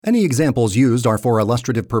Any examples used are for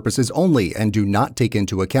illustrative purposes only and do not take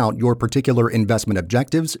into account your particular investment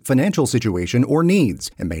objectives, financial situation, or needs,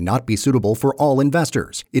 and may not be suitable for all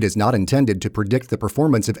investors. It is not intended to predict the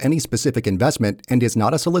performance of any specific investment and is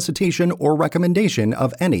not a solicitation or recommendation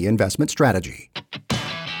of any investment strategy.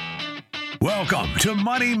 Welcome to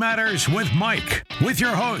Money Matters with Mike, with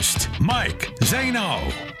your host, Mike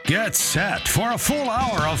Zaino. Get set for a full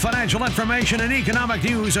hour of financial information and economic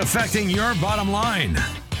news affecting your bottom line.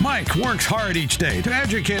 Mike works hard each day to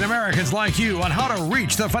educate Americans like you on how to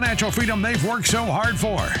reach the financial freedom they've worked so hard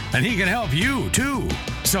for, and he can help you too.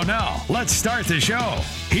 So now, let's start the show.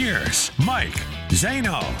 Here's Mike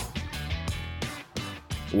Zaino.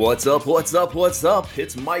 What's up, what's up, what's up?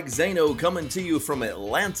 It's Mike Zaino coming to you from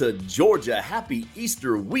Atlanta, Georgia. Happy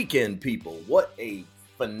Easter weekend, people. What a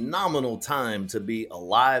phenomenal time to be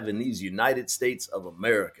alive in these United States of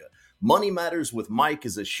America. Money Matters with Mike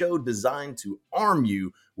is a show designed to arm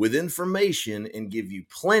you with information and give you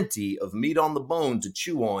plenty of meat on the bone to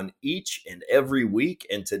chew on each and every week.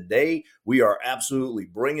 And today we are absolutely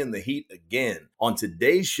bringing the heat again. On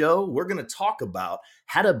today's show, we're going to talk about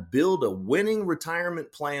how to build a winning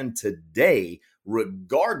retirement plan today,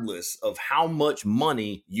 regardless of how much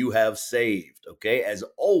money you have saved. Okay. As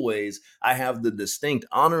always, I have the distinct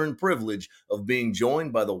honor and privilege of being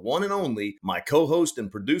joined by the one and only, my co-host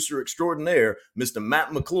and producer extraordinaire, Mr.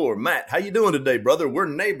 Matt McClure. Matt, how you doing today, brother? We're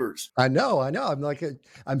neighbors. I know.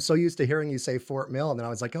 I'm so used to hearing you say Fort Mill, and then I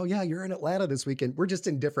was like, oh yeah, you're in Atlanta this weekend. We're just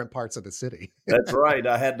in different parts of the city. That's right.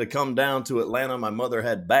 I had to come down to Atlanta. My mother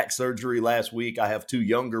had back surgery last week. I have two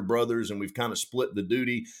younger brothers, and we've kind of split the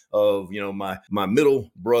duty of, my middle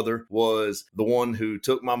brother was the one who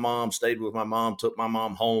took my mom, stayed with my mom, took my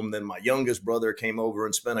mom home. Then my youngest brother came over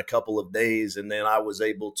and spent a couple of days. And then I was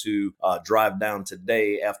able to drive down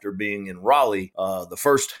today after being in Raleigh the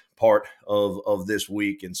first part of this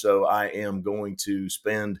week. And so I am going to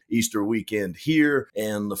spend Easter weekend here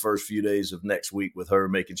and the first few days of next week with her,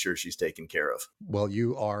 making sure she's taken care of. Well,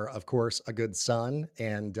 you are, of course, a good son,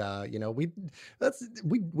 and we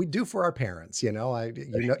do for our parents. You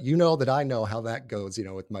know that I know how that goes.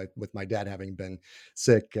 With my dad having been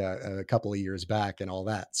sick a couple of years back and all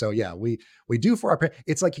that. So yeah, we do for our parents.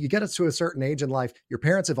 It's like you get us to a certain age in life, your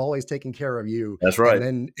parents have always taken care of you. That's right. And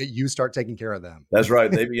then you start taking care of them. That's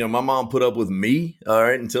right. My mom put up with me, all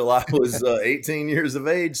right, until I was 18 years of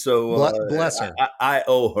age. So bless her. I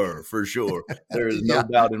owe her for sure. There is no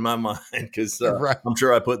doubt in my mind, because right. I'm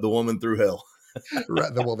sure I put the woman through hell.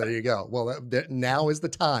 Right. Well, there you go. Well, now is the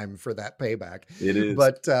time for that payback. It is.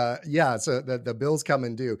 But so the bills come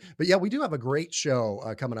and due. But yeah, we do have a great show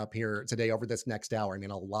coming up here today over this next hour. I mean,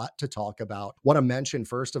 a lot to talk about. Want to mention,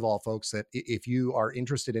 first of all, folks, that if you are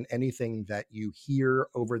interested in anything that you hear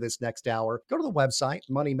over this next hour, go to the website,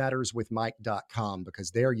 moneymatterswithmike.com,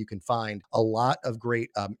 because there you can find a lot of great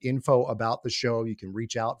info about the show. You can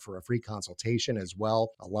reach out for a free consultation as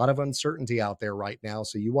well. A lot of uncertainty out there right now.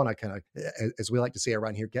 So you want to kind of, as we like to say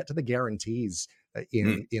around here, get to the guarantees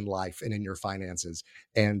in life and in your finances.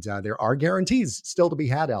 And there are guarantees still to be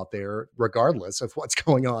had out there, regardless of what's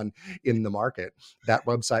going on in the market. That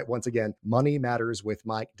website, once again,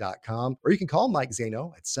 moneymatterswithmike.com, or you can call Mike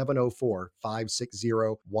Zaino at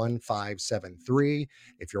 704-560-1573.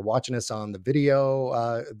 If you're watching us on the video,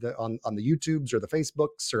 on the YouTubes or the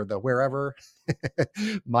Facebooks or the wherever,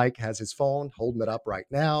 Mike has his phone, holding it up right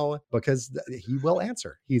now, because he will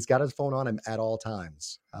answer. He's got his phone on him at all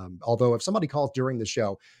times. Although if somebody calls during the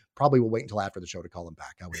show, probably will wait until after the show to call him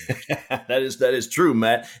back. That is true,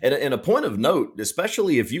 Matt. And a point of note,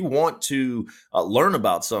 especially if you want to learn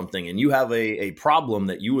about something and you have a problem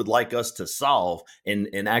that you would like us to solve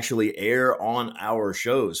and actually air on our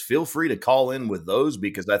shows, feel free to call in with those,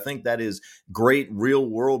 because I think that is great real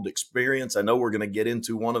world experience. I know we're going to get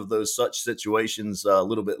into one of those such situations a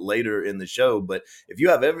little bit later in the show, but if you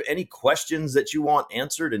have any questions that you want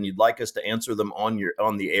answered and you'd like us to answer them on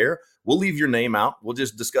the air, we'll leave your name out. We'll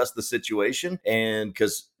just discuss the situation, and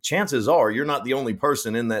because chances are you're not the only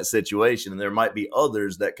person in that situation, and there might be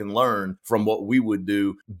others that can learn from what we would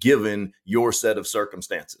do given your set of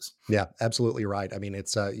circumstances. Yeah, absolutely right. I mean,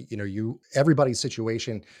 it's everybody's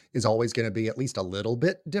situation is always going to be at least a little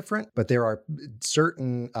bit different, but there are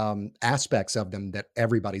certain aspects of them that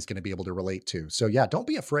everybody's going to be able to relate to. So yeah, don't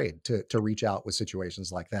be afraid to reach out with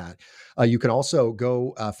situations like that. You can also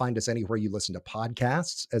go find us anywhere you listen to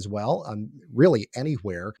podcasts as well. Really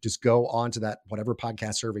anywhere. Just go onto that whatever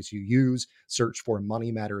podcast service service you use. Search for Money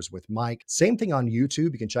Matters with Mike. Same thing on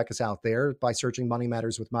YouTube. You can check us out there by searching Money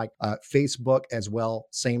Matters with Mike. Facebook as well,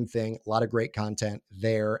 same thing. A lot of great content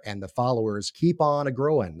there, and the followers keep on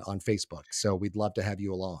growing on Facebook. So we'd love to have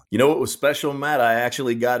you along. You know what was special, Matt? I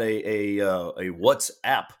actually got a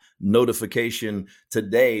WhatsApp notification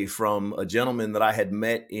today from a gentleman that I had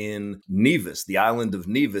met in Nevis, the island of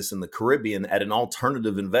Nevis in the Caribbean, at an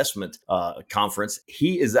alternative investment conference.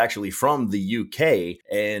 He is actually from the UK,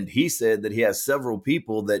 and he said that he has several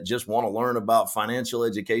people that just want to learn about financial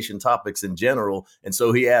education topics in general. And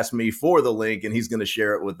so he asked me for the link, and he's going to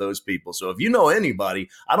share it with those people. So if you know anybody,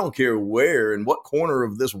 I don't care where and what corner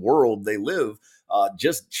of this world they live,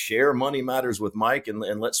 just share Money Matters with Mike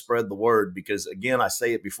and let's spread the word, because again, I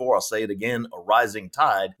say it before, I'll say it again, a rising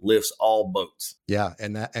tide lifts all boats. Yeah.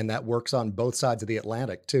 And that works on both sides of the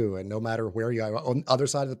Atlantic too. And no matter where you are on the other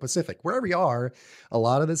side of the Pacific, wherever you are, a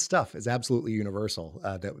lot of this stuff is absolutely universal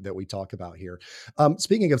that we talk about here.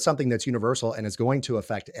 Speaking of something that's universal and is going to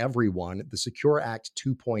affect everyone, the Secure Act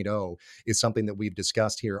 2.0 is something that we've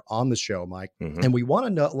discussed here on the show, Mike. Mm-hmm. And we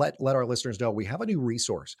want to let our listeners know we have a new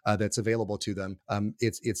resource that's available to them.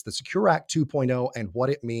 It's the Secure Act 2.0 and what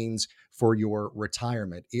it means for your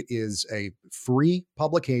retirement. It is a free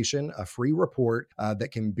publication, a free report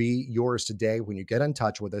that can be yours today when you get in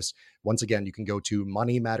touch with us. Once again, you can go to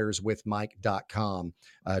moneymatterswithmike.com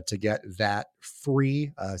to get that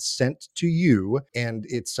free sent to you. And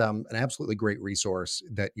it's an absolutely great resource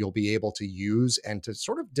that you'll be able to use and to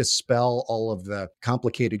sort of dispel all of the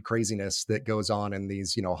complicated craziness that goes on in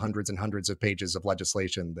these, hundreds and hundreds of pages of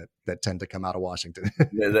legislation that tend to come out of Washington.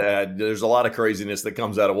 There's a lot of craziness that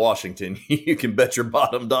comes out of Washington. You can bet your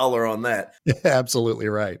bottom dollar on that. Absolutely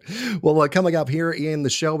right. Well, coming up here in the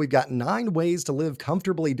show, we've got 9 ways to live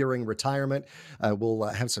comfortably during retirement. We'll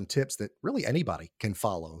have some tips that really anybody can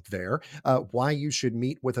follow there. Why you should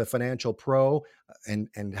meet with a financial pro. And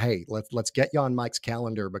hey, let's get you on Mike's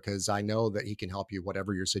calendar, because I know that he can help you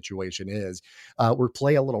whatever your situation is. We'll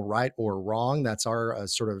play a little right or wrong. That's our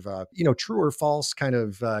sort of true or false kind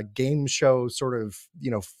of game show sort of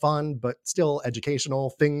fun but still educational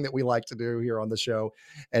thing that we like to do here on the show.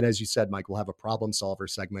 And as you said, Mike, we'll have a problem solver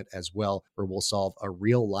segment as well, where we'll solve a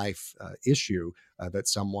real life issue that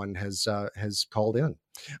someone has called in.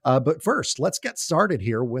 But first, let's get started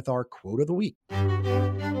here with our quote of the week.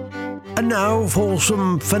 And now for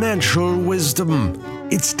some financial wisdom.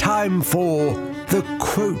 It's time for the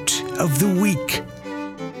quote of the week.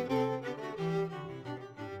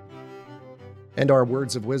 And our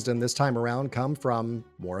words of wisdom this time around come from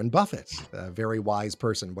Warren Buffett, a very wise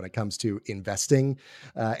person when it comes to investing,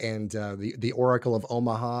 and the Oracle of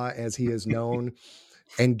Omaha, as he is known.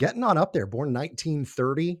 And getting on up there, born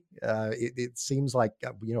 1930, it seems like,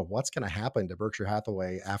 what's going to happen to Berkshire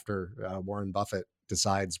Hathaway after Warren Buffett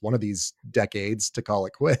decides one of these decades to call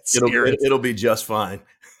it quits. It'll be just fine.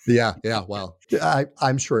 Yeah. Well,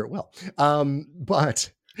 I'm sure it will.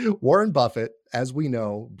 But Warren Buffett, as we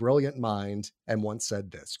know, brilliant mind, and once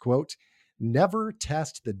said this, quote, "Never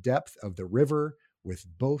test the depth of the river with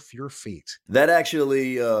both your feet." That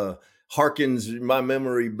actually harkens my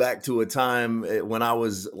memory back to a time when I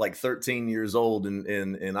was like 13 years old,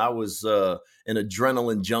 and I was an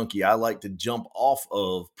adrenaline junkie. I like to jump off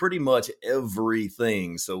of pretty much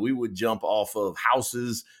everything. So we would jump off of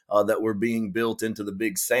houses that were being built into the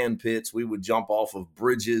big sand pits. We would jump off of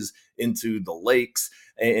bridges into the lakes.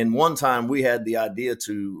 And one time we had the idea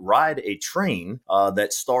to ride a train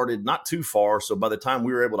that started not too far. So by the time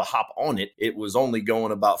we were able to hop on it, it was only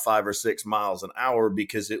going about 5 or 6 miles an hour,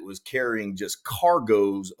 because it was carrying just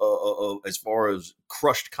cargoes as far as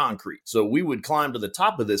crushed concrete. So we would climb to the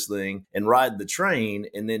top of this thing and ride the train,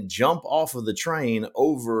 and then jump off of the train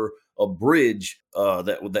over a bridge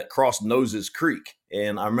that crossed Noses Creek.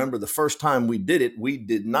 And I remember the first time we did it, we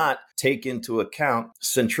did not take into account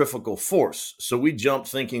centrifugal force. So we jumped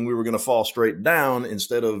thinking we were going to fall straight down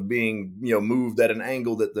instead of being, moved at an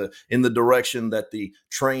angle in the direction that the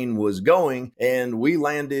train was going. And we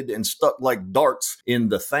landed and stuck like darts in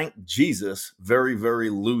the, thank Jesus, very, very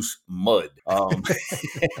loose mud.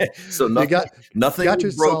 So nothing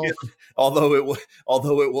was broken, although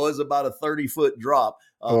it was about a 30-foot drop.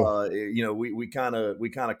 We kind of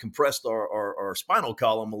compressed our spinal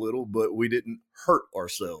column a little, but we didn't hurt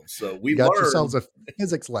ourselves. So we got yourselves a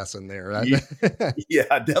physics lesson there. Right? Yeah,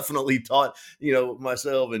 I definitely taught,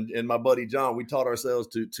 myself and my buddy John, we taught ourselves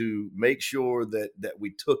to make sure that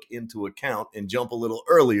we took into account and jump a little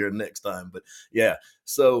earlier next time. But yeah,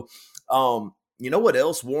 so you know what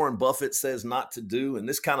else Warren Buffett says not to do? And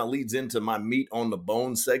this kind of leads into my meat on the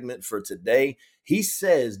bone segment for today. He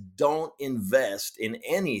says, don't invest in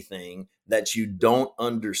anything that you don't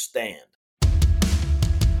understand.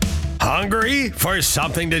 Hungry for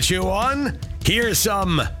something to chew on? Here's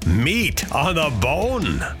some meat on the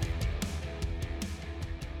bone.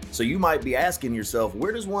 So you might be asking yourself,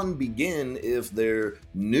 where does one begin if they're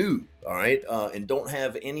new, all right, and don't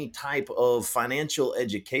have any type of financial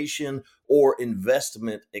education or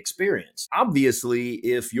investment experience? Obviously,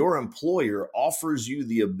 if your employer offers you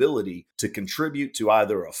the ability to contribute to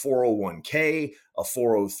either a 401k, a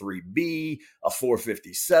 403b, a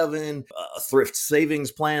 457, a thrift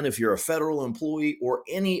savings plan if you're a federal employee, or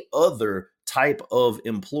any other type of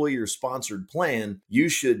employer-sponsored plan, you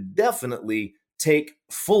should definitely take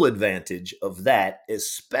full advantage of that,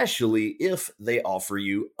 especially if they offer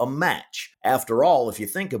you a match. After all, if you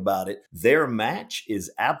think about it, their match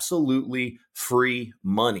is absolutely free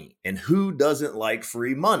money. And who doesn't like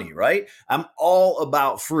free money, right? I'm all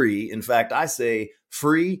about free. In fact, I say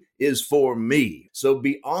free is for me. So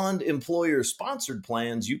beyond employer-sponsored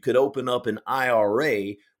plans, you could open up an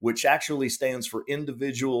IRA, which actually stands for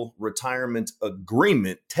Individual Retirement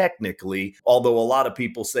Agreement, technically, although a lot of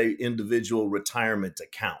people say Individual Retirement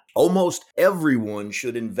Account. Almost everyone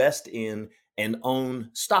should invest in and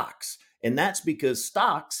own stocks. And that's because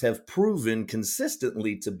stocks have proven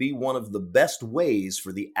consistently to be one of the best ways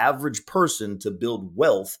for the average person to build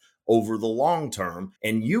wealth over the long term.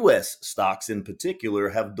 And U.S. stocks in particular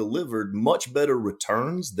have delivered much better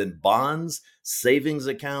returns than bonds, savings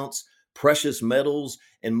accounts, precious metals,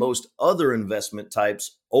 and most other investment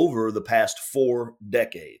types over the past 4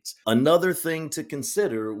 decades. Another thing to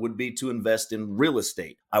consider would be to invest in real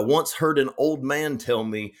estate. I once heard an old man tell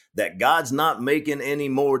me that God's not making any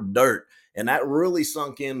more dirt. And that really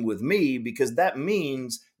sunk in with me, because that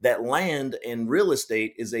means that land and real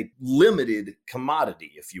estate is a limited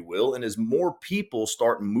commodity, if you will. And as more people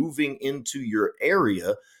start moving into your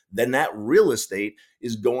area, then that real estate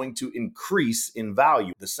is going to increase in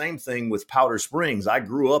value. The same thing with Powder Springs. I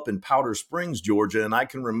grew up in Powder Springs, Georgia, and I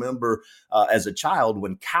can remember as a child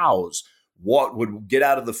when cows would get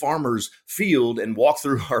out of the farmer's field and walk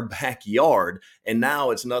through our backyard. And now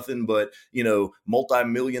it's nothing but,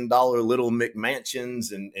 multi-million-dollar little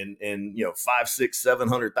McMansions and $500,000,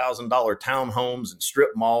 $600,000, $700,000 townhomes and strip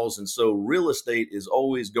malls. And so real estate is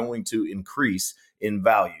always going to increase in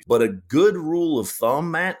value. But a good rule of thumb,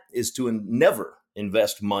 Matt, is to never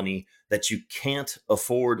invest money that you can't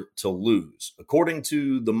afford to lose. According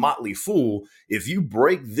to the Motley Fool, if you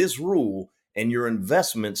break this rule and your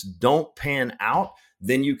investments don't pan out,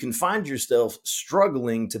 then you can find yourself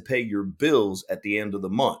struggling to pay your bills at the end of the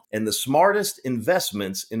month. And the smartest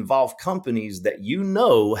investments involve companies that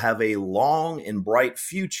have a long and bright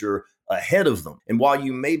future ahead of them. And while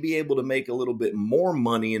you may be able to make a little bit more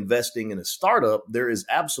money investing in a startup, there is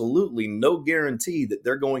absolutely no guarantee that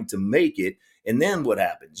they're going to make it. And then what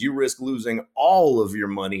happens? You risk losing all of your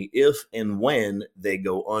money if and when they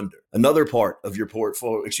go under. Another part of your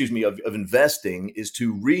portfolio, of investing, is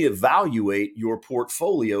to reevaluate your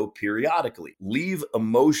portfolio periodically. Leave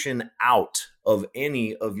emotion out of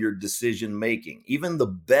any of your decision making. Even the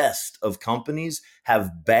best of companies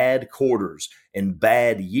have bad quarters and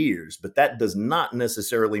bad years, but that does not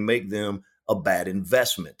necessarily make them a bad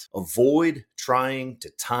investment. Avoid trying to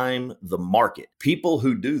time the market. People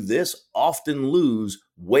who do this often lose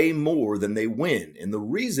way more than they win. And the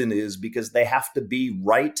reason is because they have to be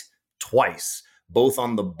right twice, both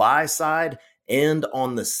on the buy side and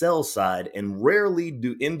on the sell side. And rarely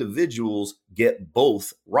do individuals get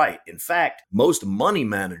both right. In fact, most money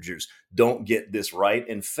managers don't get this right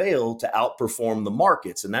and fail to outperform the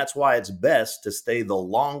markets. And that's why it's best to stay the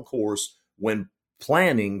long course when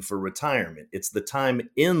planning for retirement. It's the time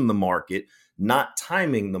in the market, not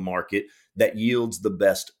timing the market, that yields the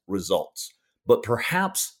best results. But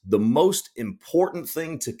perhaps the most important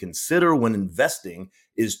thing to consider when investing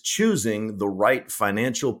is choosing the right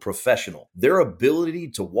financial professional. Their ability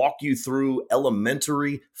to walk you through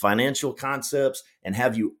elementary financial concepts and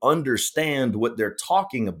have you understand what they're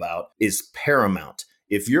talking about is paramount.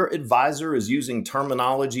 If your advisor is using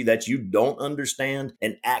terminology that you don't understand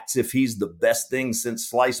and acts if he's the best thing since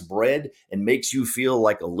sliced bread and makes you feel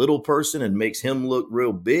like a little person and makes him look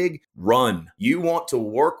real big, run. You want to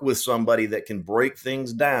work with somebody that can break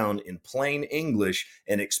things down in plain English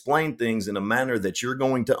and explain things in a manner that you're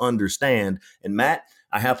going to understand. And Matt,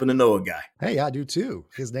 I happen to know a guy. Hey, I do too.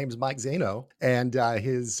 His name's Mike Zaino, and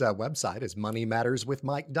his website is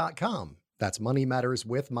moneymatterswithmike.com. That's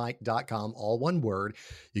moneymatterswithmike.com, all one word.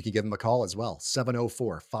 You can give them a call as well,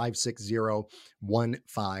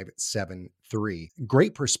 704-560-1573.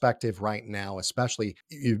 Great perspective right now, especially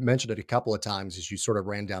you mentioned it a couple of times as you sort of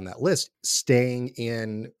ran down that list, staying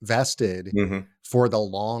invested for the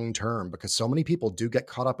long term, because so many people do get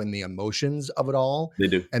caught up in the emotions of it all. They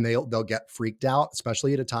do. And they'll get freaked out,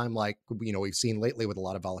 especially at a time like, we've seen lately with a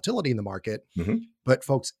lot of volatility in the market. But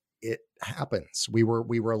folks, it happens. We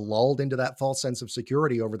were lulled into that false sense of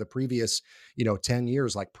security over the previous, 10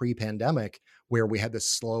 years, like pre-pandemic, where we had this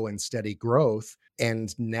slow and steady growth.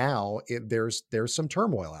 And now there's some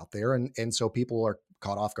turmoil out there. And so people are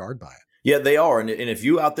caught off guard by it. Yeah, they are. And if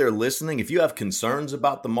you out there listening, if you have concerns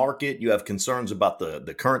about the market, you have concerns about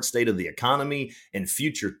the current state of the economy and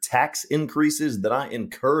future tax increases, then I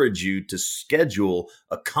encourage you to schedule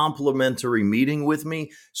a complimentary meeting with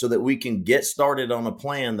me so that we can get started on a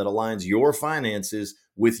plan that aligns your finances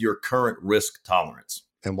with your current risk tolerance.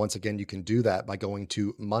 And once again, you can do that by going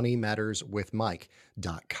to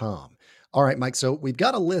moneymatterswithmike.com. All right, Mike. So we've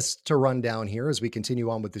got a list to run down here as we continue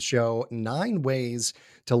on with the show. 9 ways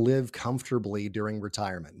to live comfortably during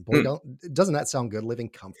retirement. Boy, doesn't that sound good? Living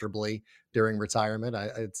comfortably during retirement.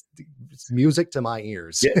 It's music to my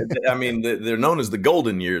ears. Yeah, I mean, they're known as the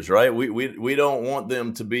golden years, right? We don't want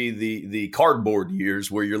them to be the cardboard years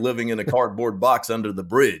where you're living in a cardboard box under the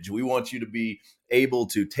bridge. We want you to be able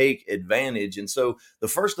to take advantage. And so the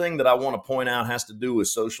first thing that I want to point out has to do with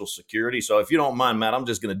Social Security. So if you don't mind, Matt, I'm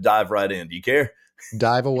just going to dive right in. Do you care?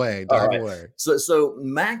 Dive away. Away. So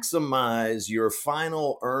maximize your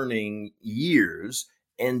final earning years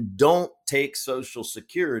and don't take Social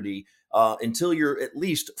Security until you're at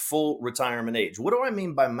least full retirement age. What do I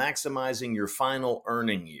mean by maximizing your final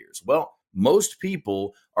earning years? Well, most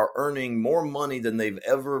people are earning more money than they've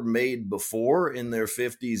ever made before in their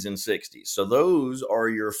 50s and 60s. So those are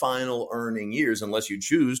your final earning years, unless you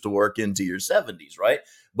choose to work into your 70s, right?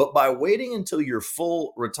 But by waiting until your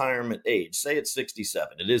full retirement age, say it's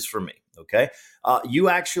 67, it is for me, okay? You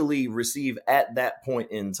actually receive at that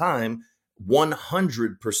point in time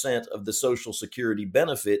 100% of the Social Security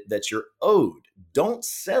benefit that you're owed. Don't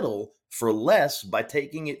settle for less by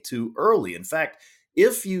taking it too early. In fact,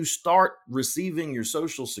 if you start receiving your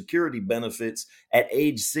Social Security benefits at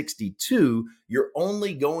age 62, you're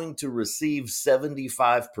only going to receive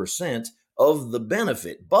 75% of the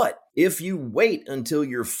benefit. But if you wait until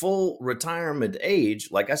your full retirement age,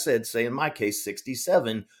 like I said, say in my case,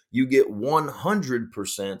 67, you get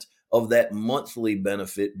 100% of that monthly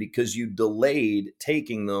benefit because you delayed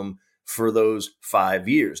taking them for those 5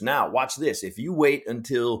 years. Now, watch this. If you wait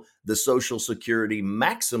until the Social Security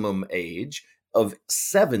maximum age of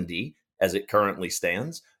 70, as it currently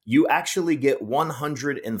stands, you actually get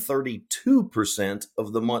 132%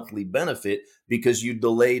 of the monthly benefit because you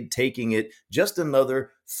delayed taking it just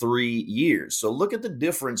another 3 years. So look at the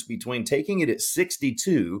difference between taking it at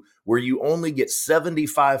 62, where you only get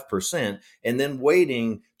 75%, and then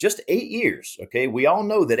waiting just 8 years. Okay, we all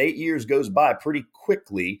know that 8 years goes by pretty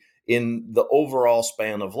quickly in the overall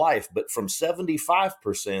span of life, but from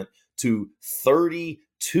 75% to 32%,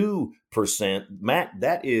 Matt,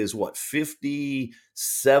 that is what,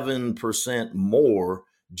 57% more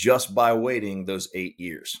just by waiting those 8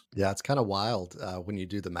 years. Yeah, it's kind of wild when you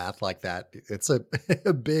do the math like that. It's a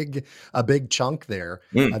big chunk there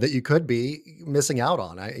that you could be missing out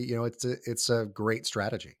on. It's a great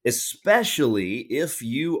strategy, especially if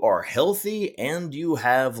you are healthy and you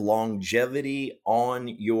have longevity on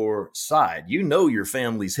your side. You know your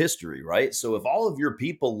family's history, right? So if all of your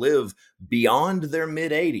people live beyond their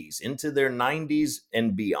mid 80s into their 90s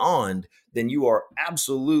and beyond, then you are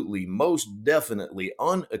absolutely, most definitely,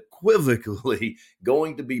 unequivocally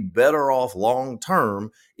going to be better off long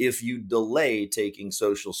term if you delay taking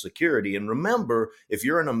Social Security. And remember, if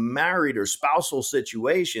you're in a married or spousal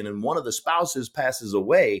situation and one of the spouses passes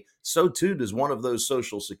away, so too does one of those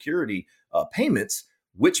Social Security payments,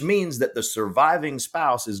 which means that the surviving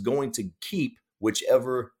spouse is going to keep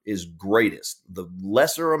whichever is greatest. The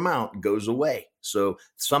lesser amount goes away. So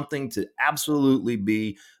something to absolutely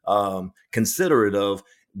be considerate of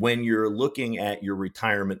when you're looking at your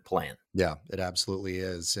retirement plan. Yeah, it absolutely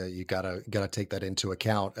is. You gotta take that into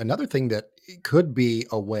account. Another thing that could be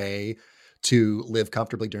a way to live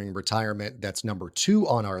comfortably during retirement, that's number 2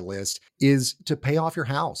 on our list, is to pay off your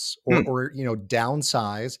house or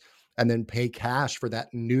downsize and then pay cash for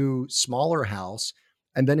that new, smaller house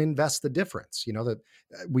and then invest the difference. You know, that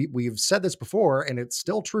we've said this before, and it's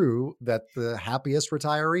still true that the happiest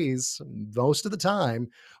retirees most of the time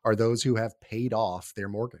are those who have paid off their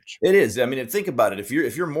mortgage. It is. I mean, think about it. If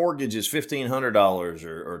your mortgage is $1,500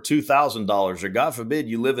 or $2,000, or God forbid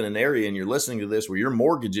you live in an area and you're listening to this where your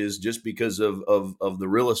mortgages, just because of the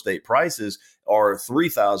real estate prices, are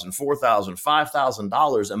 $3,000, $4,000,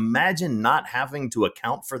 $5,000. Imagine not having to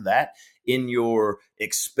account for that in your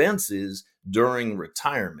expenses during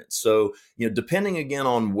retirement. So, depending again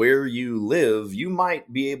on where you live, you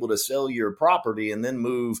might be able to sell your property and then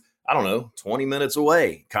move, I don't know, 20 minutes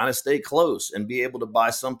away, kind of stay close and be able to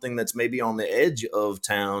buy something that's maybe on the edge of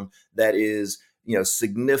town that is,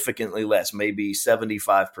 significantly less, maybe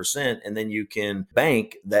 75%. And then you can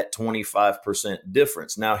bank that 25%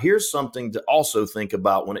 difference. Now, here's something to also think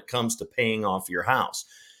about when it comes to paying off your house.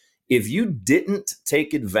 If you didn't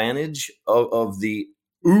take advantage of the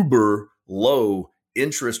uber low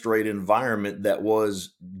interest rate environment that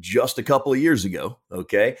was just a couple of years ago,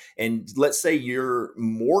 okay? And let's say your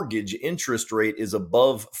mortgage interest rate is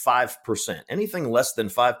above 5%. Anything less than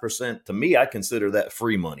 5%, to me, I consider that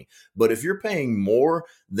free money. But if you're paying more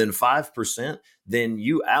than 5%, then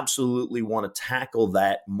you absolutely want to tackle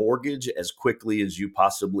that mortgage as quickly as you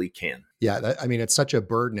possibly can. Yeah, I mean, it's such a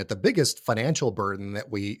burden. It's the biggest financial burden that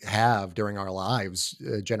we have during our lives,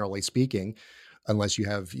 generally speaking, unless you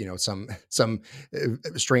have, some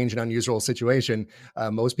strange and unusual situation.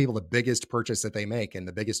 Most people, the biggest purchase that they make and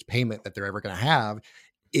the biggest payment that they're ever going to have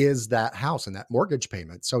is that house and that mortgage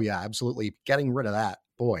payment. So yeah, absolutely, getting rid of that,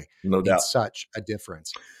 boy, No doubt. makes such a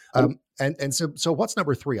difference. So what's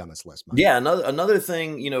number 3 on this list, Mike? Yeah, another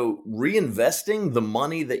thing, reinvesting the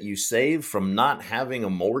money that you save from not having a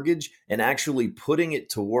mortgage and actually putting it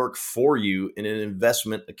to work for you in an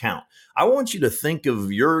investment account. I want you to think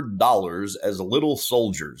of your dollars as little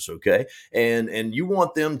soldiers, okay? And you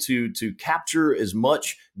want them to capture as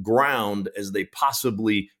much ground as they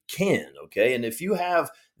possibly can, okay? And if you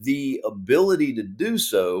have the ability to do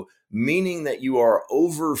so, meaning that you are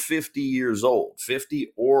over 50 years old,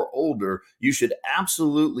 50 or older, you should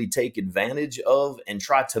absolutely take advantage of and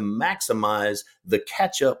try to maximize the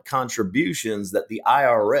catch-up contributions that the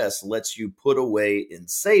IRS lets you put away in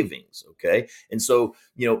savings, okay? And so,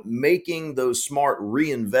 making those smart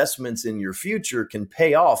reinvestments in your future can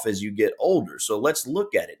pay off as you get older. So let's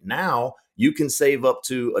look at it. Now, you can save up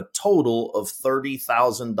to a total of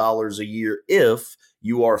 $30,000 a year if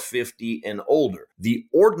you are 50 and older. The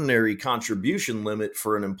ordinary contribution limit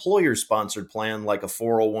for an employer-sponsored plan like a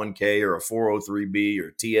 401k or a 403b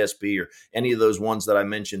or TSP or any of those ones that I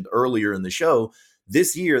mentioned earlier in the show,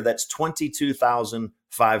 this year that's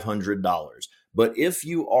 $22,500. But if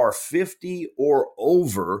you are 50 or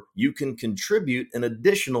over, you can contribute an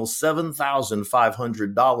additional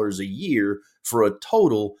 $7,500 a year for a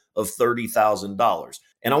total of $30,000.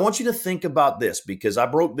 And I want you to think about this because I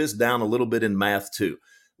broke this down a little bit in math too.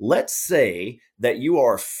 Let's say that you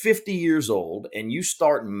are 50 years old and you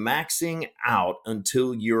start maxing out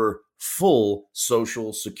until your full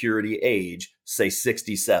Social Security age, say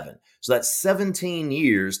 67. So that's 17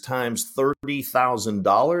 years times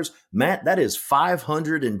 $30,000. Matt, that is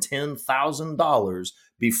 $510,000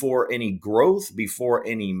 before any growth, before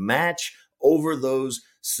any match over those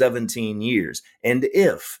 17 years. And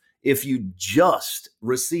if you just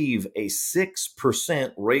receive a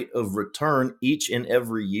 6% rate of return each and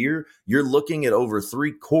every year, you're looking at over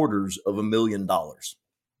 $750,000.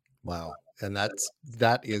 Wow. And that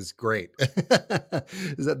is great.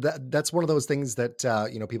 That's one of those things that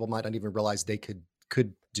people might not even realize they could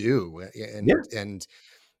do. And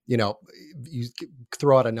you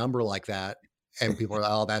throw out a number like that, and people are,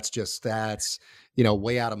 oh, that's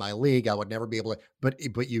way out of my league. I would never be able to.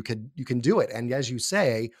 But you can do it. And as you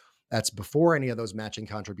say, that's before any of those matching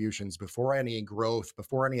contributions, before any growth,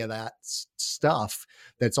 before any of that stuff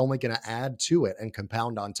that's only going to add to it and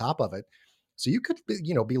compound on top of it. So you could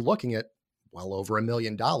be looking at well over $1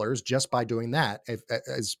 million just by doing that,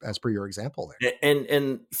 as per your example there.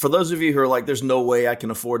 And for those of you who are like, there's no way I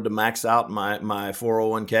can afford to max out my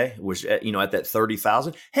 401k, which at that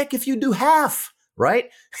 30,000. Heck, if you do half, right?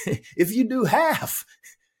 If you do half,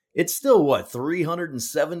 it's still what,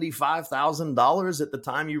 $375,000 at the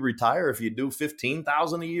time you retire if you do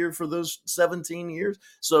 $15,000 a year for those 17 years.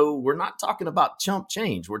 So we're not talking about chump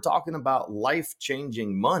change. We're talking about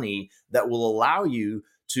life-changing money that will allow you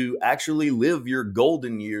to actually live your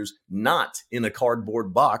golden years, not in a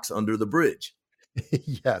cardboard box under the bridge.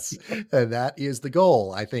 Yes, and that is the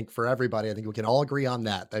goal, I think, for everybody. I think we can all agree on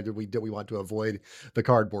that we want to avoid the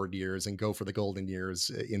cardboard years and go for the golden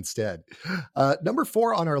years instead. Number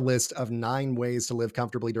 4 on our list of 9 ways to live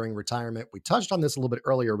comfortably during retirement. We touched on this a little bit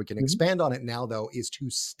earlier. We can expand on it now, though, is to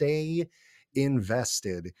stay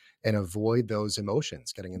invested and avoid those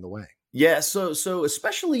emotions getting in the way. Yeah, so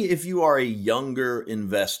especially if you are a younger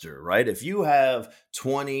investor, right? If you have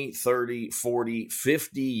 20, 30, 40,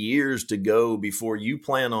 50 years to go before you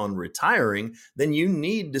plan on retiring, then you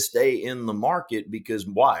need to stay in the market because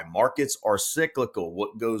why? Markets are cyclical.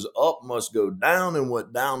 What goes up must go down and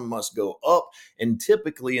what down must go up. And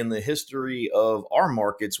typically in the history of our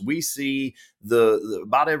markets, we see the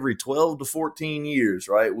about every 12 to 14 years,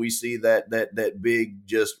 right? We see that big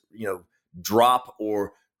just, drop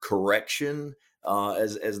or correction,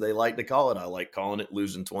 as they like to call it. I like calling it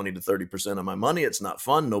losing 20 to 30% of my money. It's not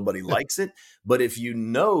fun. Nobody likes it. But if you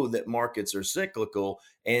know that markets are cyclical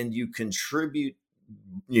and you contribute,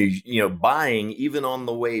 buying even on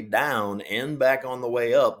the way down and back on the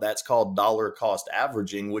way up, that's called dollar cost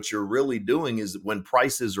averaging. What you're really doing is when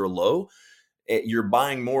prices are low, you're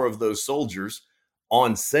buying more of those soldiers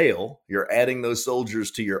on sale. You're adding those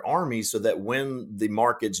soldiers to your army so that when the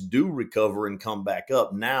markets do recover and come back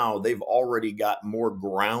up, now they've already got more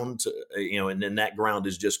ground to, and then that ground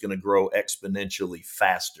is just going to grow exponentially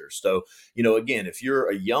faster. So, again, if you're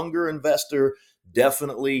a younger investor,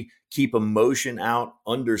 definitely keep emotion out,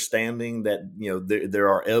 understanding that, there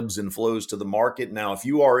are ebbs and flows to the market. Now, if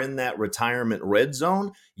you are in that retirement red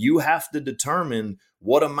zone, you have to determine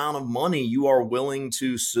what amount of money you are willing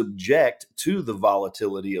to subject to the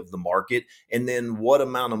volatility of the market, and then what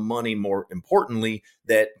amount of money, more importantly,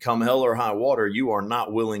 that come hell or high water, you are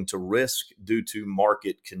not willing to risk due to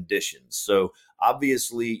market conditions. So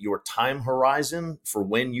obviously, your time horizon for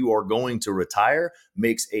when you are going to retire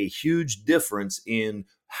makes a huge difference in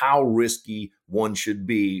how risky one should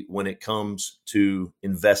be when it comes to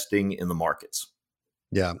investing in the markets.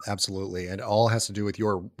 Yeah, absolutely. And it all has to do with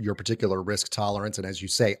your particular risk tolerance. And as you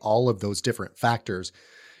say, all of those different factors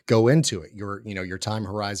go into it. Your time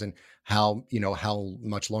horizon, how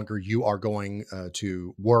much longer you are going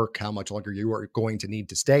to work, how much longer you are going to need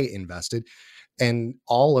to stay invested. And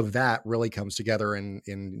all of that really comes together in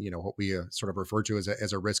what we sort of refer to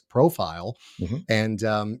as a risk profile. Mhm. And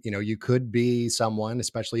you could be someone,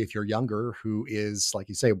 especially if you're younger, who is, like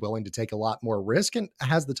you say, willing to take a lot more risk and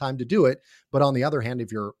has the time to do it. But on the other hand,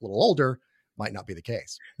 if you're a little older, might not be the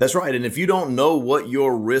case. That's right. And if you don't know what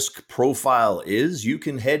your risk profile is, you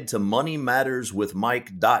can head to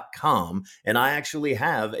moneymatterswithmike.com. And I actually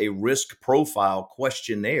have a risk profile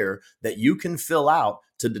questionnaire that you can fill out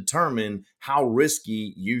to determine how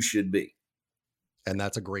risky you should be. And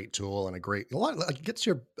that's a great tool and a lot like gets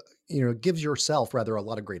your gives yourself rather a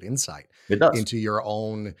lot of great insight It does. into your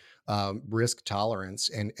own risk tolerance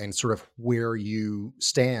and sort of where you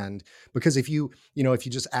stand. Because if you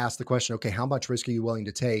just ask the question, okay, how much risk are you willing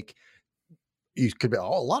to take? You could be,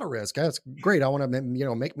 oh, a lot of risk. That's great. I want to,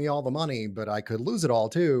 make me all the money, but I could lose it all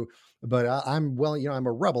too. But I'm willing, I'm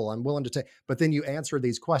a rebel. I'm willing to take. But then you answer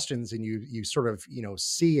these questions and you sort of,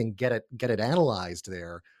 see and get it analyzed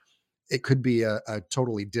there. It could be a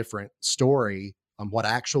totally different story on what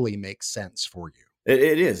actually makes sense for you.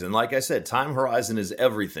 It is. And like I said, time horizon is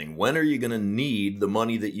everything. When are you going to need the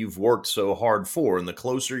money that you've worked so hard for? And the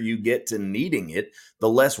closer you get to needing it, the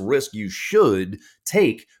less risk you should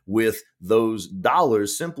take with those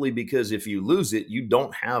dollars, simply because if you lose it, you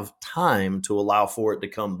don't have time to allow for it to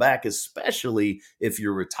come back, especially if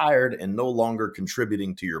you're retired and no longer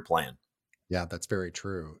contributing to your plan. Yeah, that's very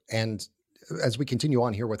true. And as we continue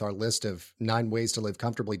on here with our list of 9 ways to live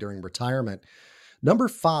comfortably during retirement, number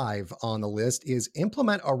 5 on the list is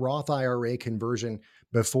implement a Roth IRA conversion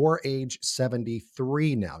before age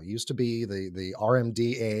 73 now. It used to be the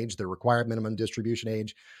RMD age, the required minimum distribution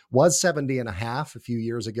age was 70 and a half a few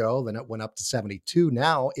years ago. Then it went up to 72.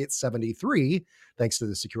 Now it's 73, thanks to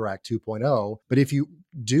the Secure Act 2.0. But if you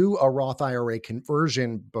do a Roth IRA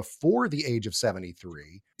conversion before the age of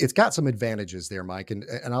 73, it's got some advantages there, Mike. And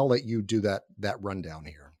I'll let you do that rundown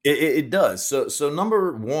here. It does. So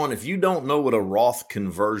number one, if you don't know what a Roth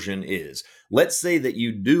conversion is, let's say that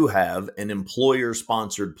you do have an employer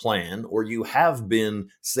sponsored plan or you have been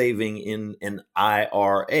saving in an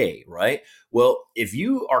IRA, right? Well, if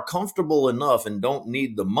you are comfortable enough and don't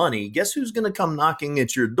need the money, guess who's going to come knocking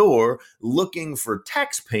at your door looking for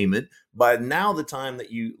tax payment by now the time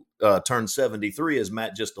that you turn 73, as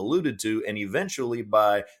Matt just alluded to, and eventually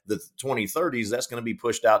by the 2030s, that's going to be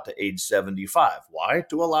pushed out to age 75. Why?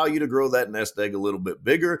 To allow you to grow that nest egg a little bit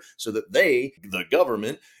bigger so that the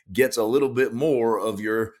government, gets a little bit more of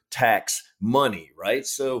your tax money, right?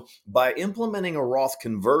 So by implementing a Roth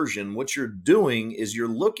conversion, what you're doing is you're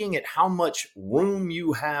looking at how much room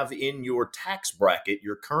you have in your tax bracket,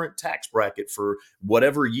 your current tax bracket for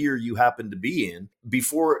whatever year you happen to be in,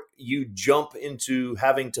 before you jump into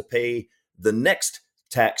having to pay the next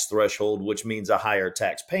tax threshold, which means a higher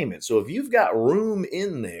tax payment. So if you've got room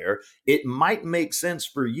in there, it might make sense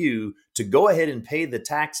for you to go ahead and pay the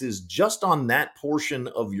taxes just on that portion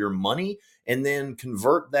of your money and then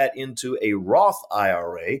convert that into a Roth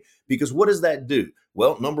IRA. Because what does that do?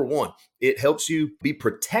 Well, number one, it helps you be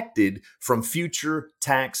protected from future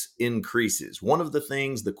tax increases. One of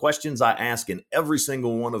the questions I ask in every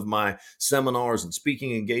single one of my seminars and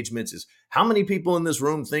speaking engagements is, how many people in this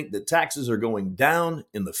room think that taxes are going down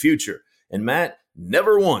in the future? And Matt,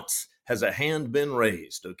 never once has a hand been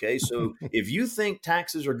raised. Okay. So if you think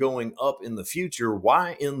taxes are going up in the future,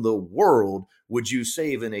 why in the world would you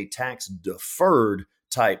save in a tax deferred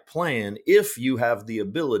type plan if you have the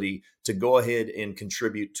ability to go ahead and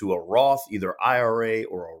contribute to a Roth, either IRA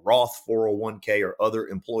or a Roth 401k or other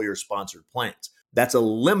employer sponsored plans? That's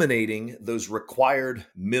eliminating those required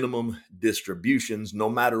minimum distributions, no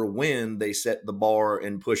matter when they set the bar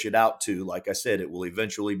and push it out to. Like I said, it will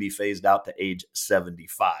eventually be phased out to age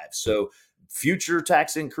 75. So future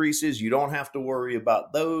tax increases, you don't have to worry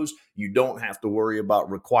about those. You don't have to worry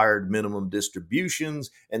about required minimum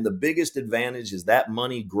distributions. And the biggest advantage is that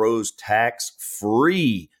money grows tax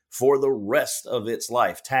free for the rest of its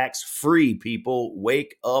life. Tax free, people.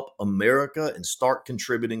 Wake up, America, and start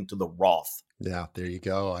contributing to the Roth. Yeah, there you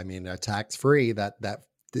go. I mean, tax free, that,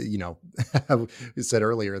 you said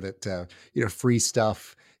earlier that, free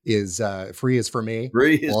stuff is free is for me.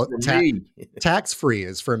 Free is for me. Tax free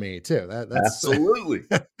is for me too. That's absolutely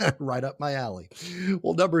right up my alley.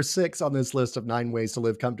 Well, number 6 on this list of 9 ways to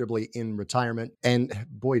live comfortably in retirement, and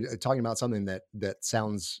boy, talking about something that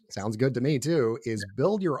sounds good to me too, is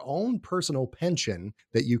build your own personal pension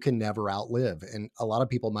that you can never outlive. And a lot of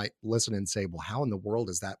people might listen and say, well, how in the world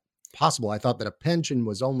is that possible? I thought that a pension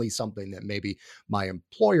was only something that maybe my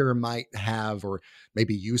employer might have, or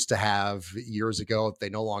maybe used to have years ago that they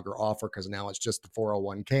no longer offer because now it's just the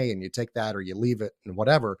 401k and you take that or you leave it and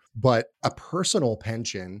whatever. But a personal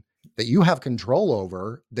pension that you have control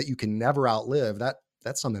over, that you can never outlive,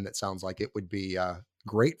 that's something that sounds like it would be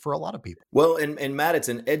great for a lot of people. Well, and Matt, it's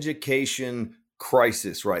an education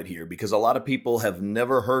crisis right here, because a lot of people have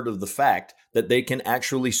never heard of the fact that they can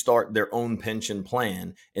actually start their own pension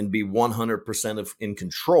plan and be 100% in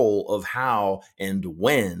control of how and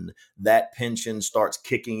when that pension starts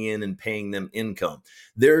kicking in and paying them income.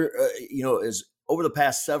 There, is over the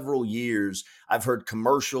past several years, I've heard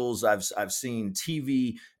commercials, I've seen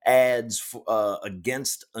TV ads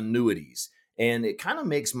against annuities. And it kind of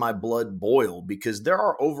makes my blood boil, because there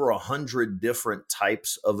are over 100 different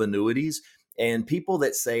types of annuities. And people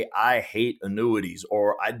that say, I hate annuities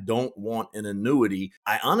or I don't want an annuity,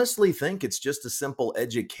 I honestly think it's just a simple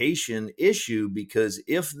education issue, because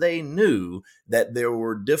if they knew that there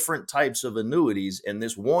were different types of annuities, and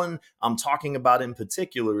this one I'm talking about in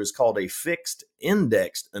particular is called a fixed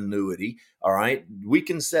indexed annuity. All right. We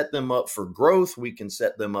can set them up for growth. We can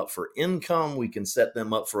set them up for income. We can set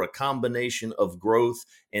them up for a combination of growth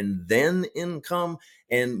and then income.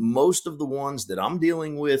 And most of the ones that I'm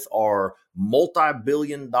dealing with are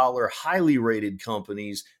multi-billion-dollar, highly rated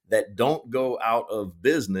companies that don't go out of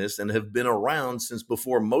business and have been around since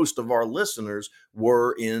before most of our listeners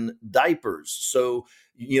were in diapers. So,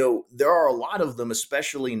 there are a lot of them,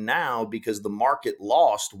 especially now, because the market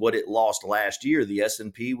lost what it lost last year. The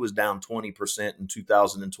S&P was down 20% in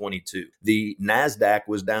 2022. The NASDAQ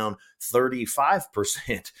was down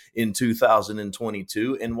 35% in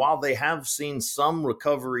 2022. And while they have seen some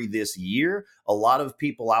recovery this year, a lot of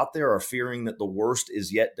people out there are fearing that the worst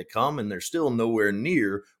is yet to come, and they're still nowhere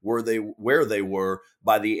near where they were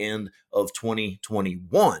by the end of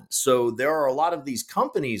 2021. So there are a lot of these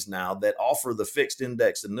companies now that offer the fixed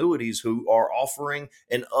index annuities who are offering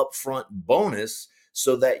an upfront bonus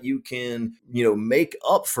so that you can, make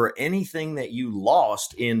up for anything that you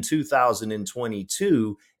lost in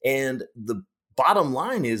 2022. And the bottom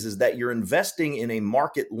line is that you're investing in a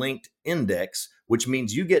market linked index, which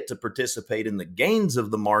means you get to participate in the gains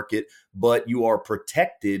of the market, but you are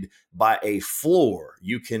protected by a floor.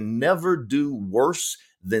 You can never do worse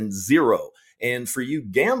than zero. And for you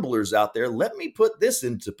gamblers out there, let me put this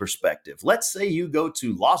into perspective. Let's say you go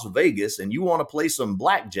to Las Vegas and you want to play some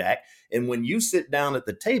blackjack. And when you sit down at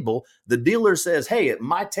the table, the dealer says, hey, at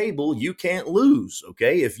my table, you can't lose.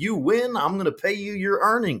 Okay. If you win, I'm going to pay you your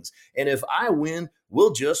earnings. And if I win,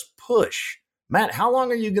 we'll just push. Matt, how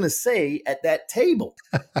long are you going to stay at that table?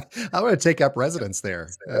 I'm going to take up residence there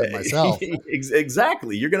myself.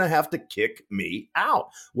 Exactly. You're going to have to kick me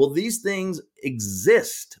out. Well, these things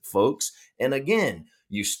exist, folks. And again,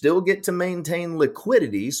 you still get to maintain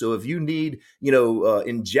liquidity. So if you need,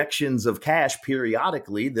 injections of cash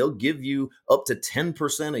periodically, they'll give you up to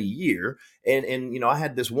 10% a year. And I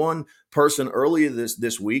had this one person earlier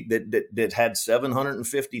this week that had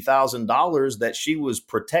 $750,000 that she was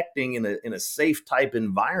protecting in a safe type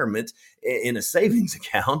environment in a savings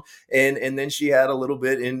account. And then she had a little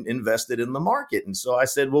bit invested in the market. And so I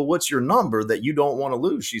said, well, what's your number that you don't want to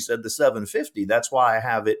lose? She said the 750. That's why I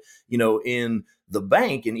have it, in the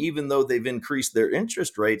bank. And even though they've increased their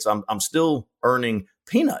interest rates, I'm still earning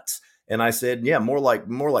peanuts. And I said, yeah, more like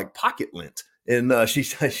pocket lint. And she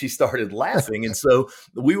started laughing. And so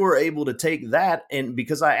we were able to take that. And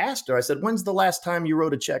because I asked her, I said, when's the last time you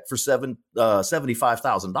wrote a check for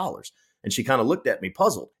 $75,000? And she kind of looked at me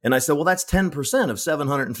puzzled. And I said, well, that's 10% of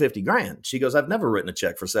 750 grand. She goes, I've never written a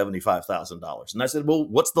check for $75,000. And I said, well,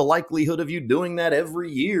 what's the likelihood of you doing that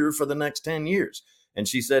every year for the next 10 years? And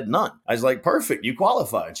she said, none. I was like, perfect, you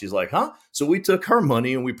qualified. She's like, huh? So we took her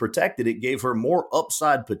money and we protected it, gave her more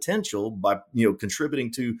upside potential by, contributing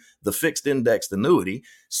to the fixed indexed annuity,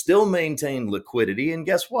 still maintained liquidity. And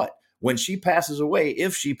guess what? When she passes away,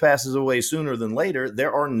 if she passes away sooner than later,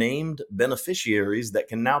 there are named beneficiaries that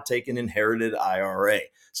can now take an inherited IRA.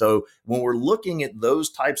 So when we're looking at those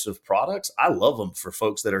types of products, I love them for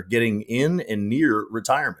folks that are getting in and near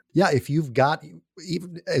retirement. Yeah, if you've got,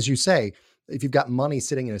 even as you say, if you've got money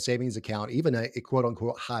sitting in a savings account, even a quote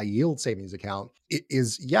unquote high yield savings account, it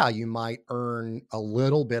is, you might earn a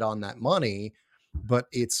little bit on that money, but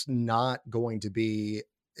it's not going to be,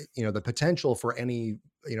 the potential for any,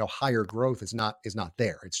 higher growth is not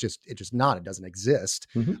there. It's just not, it doesn't exist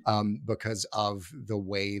because of the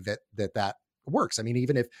way that works. I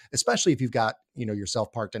mean, especially if you've got,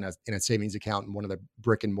 yourself parked in a savings account in one of the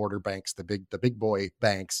brick and mortar banks, the big boy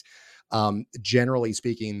banks, generally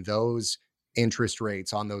speaking, those interest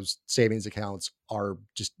rates on those savings accounts are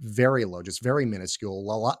just very low, just very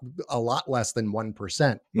minuscule, a lot less than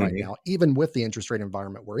 1% right now. Even with the interest rate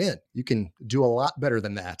environment we're in, you can do a lot better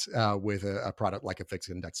than that with a product like a fixed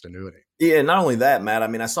indexed annuity. Yeah, not only that, Matt, I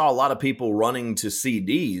mean, I saw a lot of people running to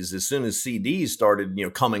CDs as soon as CDs started,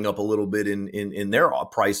 coming up a little bit in their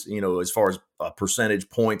price, as far as percentage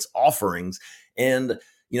points offerings. And,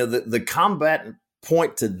 the combat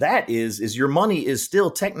point to that is your money is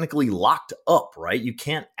still technically locked up, right? You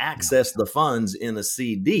can't access the funds in a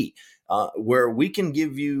CD, where we can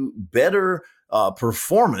give you better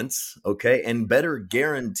performance, okay, and better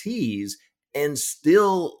guarantees and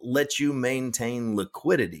still let you maintain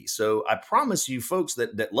liquidity. So I promise you folks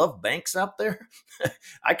that love banks out there,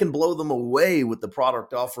 I can blow them away with the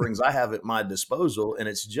product offerings I have at my disposal. And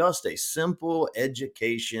it's just a simple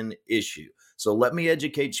education issue. So let me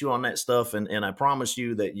educate you on that stuff. And I promise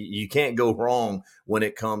you that you can't go wrong when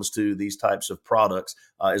it comes to these types of products,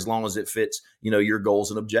 as long as it fits, your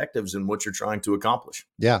goals and objectives and what you're trying to accomplish.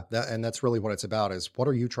 Yeah. And that's really what it's about, is what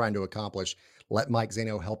are you trying to accomplish? Let Mike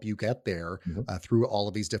Zaino help you get there through all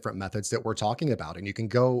of these different methods that we're talking about. And you can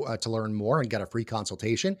go to learn more and get a free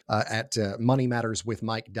consultation at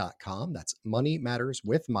moneymatterswithmike.com. That's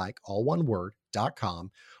moneymatterswithmike, all one word,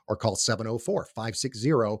 .com, or call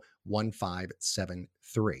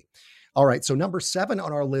 704-560-1573. All right. So number 7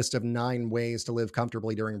 on our list of 9 ways to live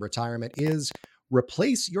comfortably during retirement is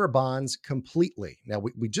replace your bonds completely. Now,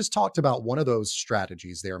 we just talked about one of those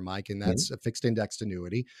strategies there, Mike, and that's a fixed indexed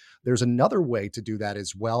annuity. There's another way to do that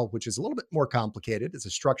as well, which is a little bit more complicated. It's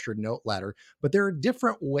a structured note ladder, but there are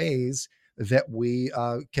different ways that we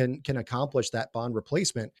can accomplish that bond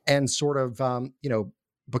replacement. And sort of,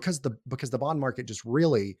 because the bond market just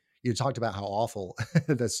really, you talked about how awful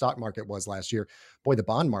the stock market was last year. Boy, the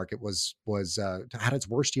bond market had its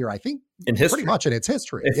worst year, I think, in history. Pretty much in its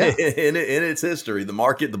history. Yeah. in its history,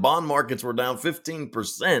 the bond markets were down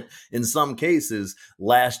 15% in some cases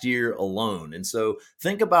last year alone. And so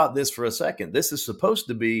think about this for a second. This is supposed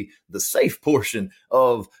to be the safe portion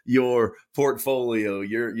of your portfolio,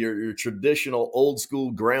 your traditional old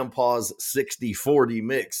school grandpa's 60-40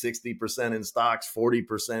 mix, 60% in stocks,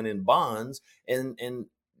 40% in bonds. And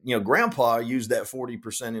grandpa used that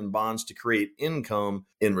 40% in bonds to create income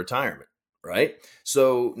in retirement. right?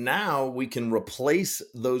 So now we can replace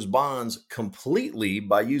those bonds completely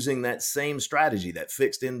by using that same strategy, that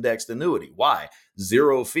fixed indexed annuity. Why?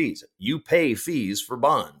 Zero fees. You pay fees for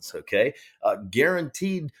bonds, okay?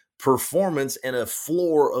 Guaranteed performance and a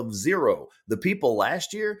floor of zero. The people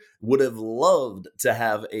last year would have loved to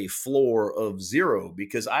have a floor of zero,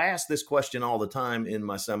 because I ask this question all the time in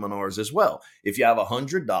my seminars as well. If you have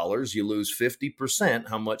 $100, you lose 50%.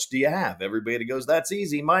 How much do you have? Everybody goes, that's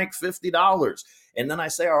easy, Mike, $50. And then I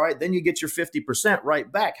say, all right, then you get your 50%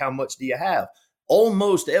 right back. How much do you have?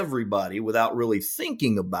 Almost everybody, without really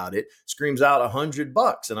thinking about it, screams out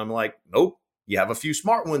 $100. And I'm like, nope. You have a few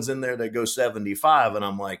smart ones in there that go 75. And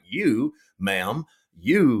I'm like, you, ma'am,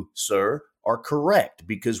 you, sir, are correct.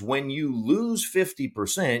 Because when you lose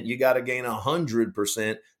 50%, you got to gain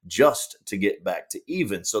 100% just to get back to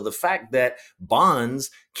even. So the fact that bonds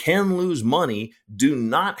can lose money, do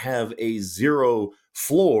not have a zero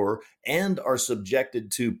floor, and are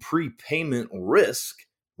subjected to prepayment risk,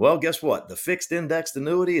 well, guess what? The fixed indexed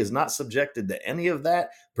annuity is not subjected to any of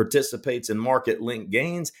that, participates in market linked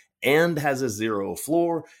gains, and has a zero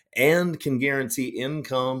floor, and can guarantee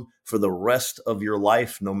income for the rest of your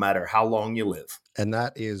life, no matter how long you live. And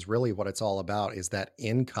that is really what it's all about, is that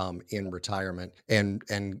income in retirement, and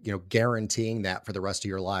guaranteeing that for the rest of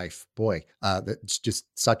your life. Boy, that's just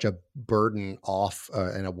such a burden off,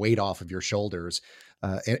 and a weight off of your shoulders.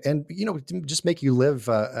 To just make you live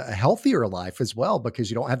a healthier life as well, because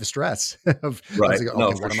you don't have the stress of, Right. like, No,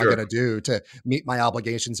 okay, for what am I sure. going to do to meet my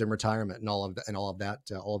obligations in retirement, and all of that,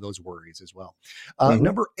 all of those worries as well. Mhm.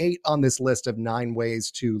 Number 8 on this list of 9 ways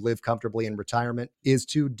to live comfortably in retirement is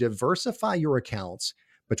to diversify your accounts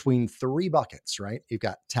between 3 buckets, right? You've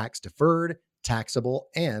got tax deferred, taxable,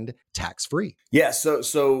 and tax free. Yeah,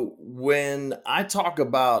 so when I talk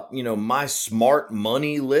about, my smart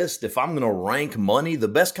money list, if I'm going to rank money, the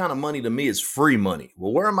best kind of money to me is free money.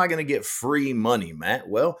 Well, where am I going to get free money, Matt?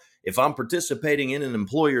 Well, if I'm participating in an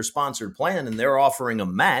employer sponsored plan and they're offering a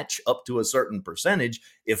match up to a certain percentage,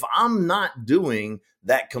 if I'm not doing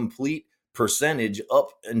that complete percentage up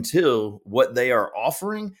until what they are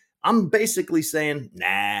offering, I'm basically saying,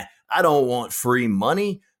 nah, I don't want free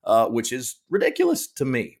money, which is ridiculous to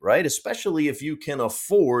me, right? Especially if you can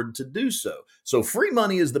afford to do so. So free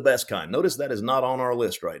money is the best kind. Notice that is not on our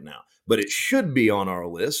list right now, but it should be on our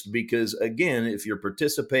list, because, again, if you're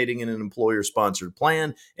participating in an employer sponsored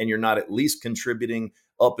plan and you're not at least contributing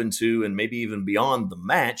up into and maybe even beyond the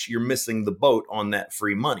match, you're missing the boat on that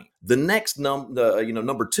free money. The next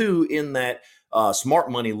number 2 in that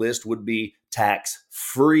smart money list would be tax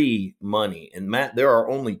free money. And Matt, there are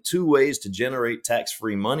only 2 ways to generate tax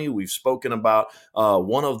free money. We've spoken about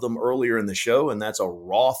one of them earlier in the show, and that's a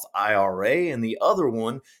Roth IRA. And the other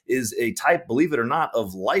one is a type, believe it or not,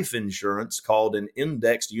 of life insurance called an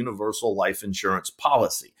indexed universal life insurance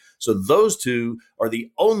policy. So those 2 are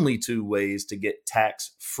the only 2 ways to get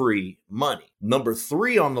tax free money. Number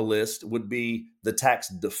 3 on the list would be the tax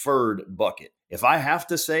deferred bucket. If I have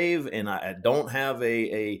to save and I don't have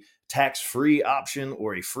a tax-free option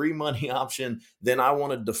or a free money option, then I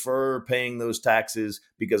want to defer paying those taxes,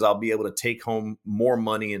 because I'll be able to take home more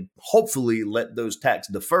money and hopefully let those tax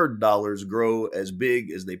deferred dollars grow as big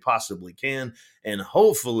as they possibly can. And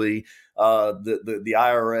hopefully the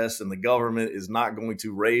IRS and the government is not going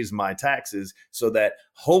to raise my taxes, so that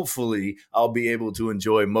hopefully I'll be able to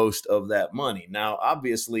enjoy most of that money. Now,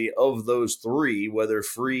 obviously, of those 3, whether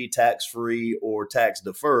free, tax free, or tax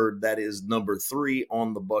deferred, that is number 3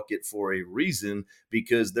 on the bucket for a reason,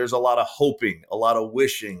 because there's a lot of hoping, a lot of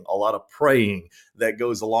wishing, a lot of praying that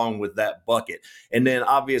goes along with that bucket. And then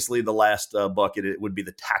obviously the last bucket, it would be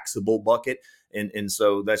the taxable bucket. And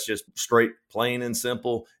so that's just straight, plain and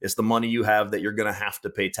simple. It's the money you have that you're going to have to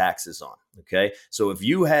pay taxes on. Okay. So if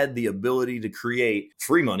you had the ability to create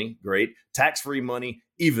free money, great. Tax-free money,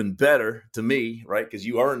 even better to me, right? Because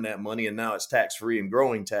you earned that money and now it's tax-free and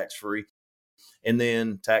growing tax-free. And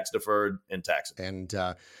then tax deferred and taxable. And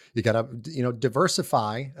you got to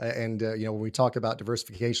diversify. And when we talk about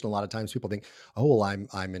diversification, a lot of times people think, oh, well,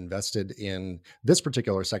 I'm invested in this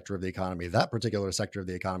particular sector of the economy, that particular sector of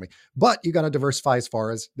the economy. But you got to diversify as far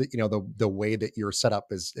as the way that you're set up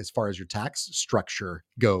as far as your tax structure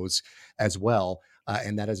goes as well.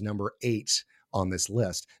 And that is number 8 on this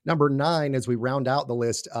list. Number 9, as we round out the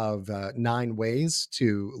list of 9 ways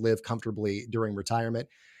to live comfortably during retirement,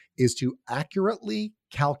 is to accurately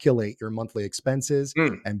calculate your monthly expenses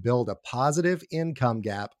and build a positive income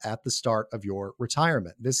gap at the start of your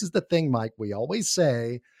retirement. This is the thing, Mike, we always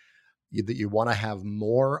say that you want to have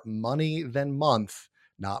more money than month,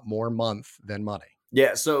 not more month than money.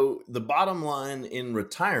 Yeah. So the bottom line in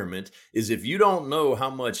retirement is, if you don't know how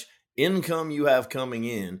much income you have coming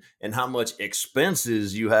in and how much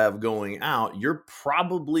expenses you have going out, you're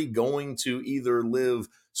probably going to either live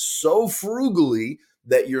so frugally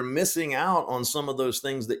that you're missing out on some of those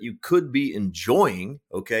things that you could be enjoying,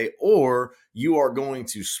 okay? Or you are going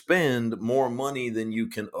to spend more money than you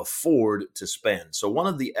can afford to spend. So, one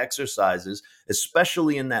of the exercises,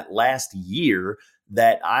 especially in that last year,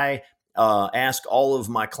 that I ask all of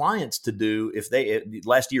my clients to do, if they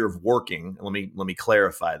last year of working, let me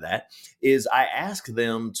clarify that, is I ask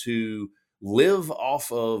them to live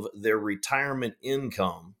off of their retirement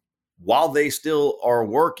income while they still are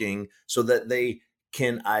working, so that they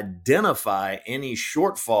can identify any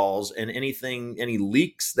shortfalls and any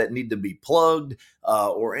leaks that need to be plugged,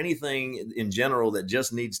 or anything in general that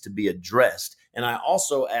just needs to be addressed. And I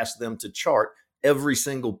also ask them to chart every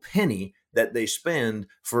single penny that they spend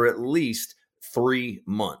for at least 3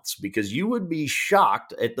 months, because you would be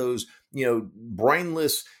shocked at those,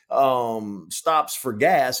 brainless stops for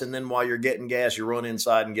gas. And then while you're getting gas, you run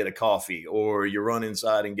inside and get a coffee, or you run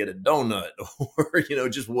inside and get a donut, or,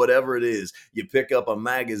 just whatever it is. You pick up a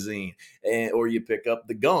magazine, or you pick up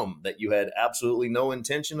the gum that you had absolutely no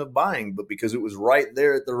intention of buying, but because it was right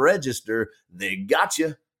there at the register, they got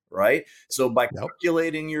you. Right. So by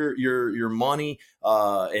calculating your money,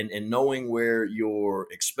 and knowing where your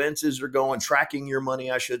expenses are going, tracking your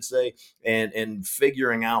money, I should say, and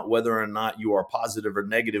figuring out whether or not you are positive or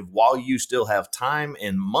negative while you still have time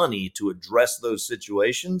and money to address those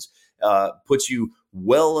situations, puts you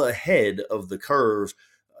well ahead of the curve,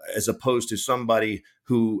 as opposed to somebody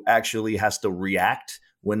who actually has to react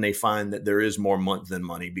when they find that there is more month than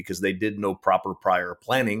money because they did no proper prior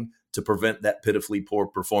planning to prevent that pitifully poor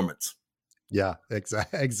performance. Yeah,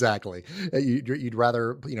 exactly. You'd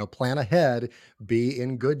rather, plan ahead, be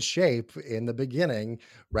in good shape in the beginning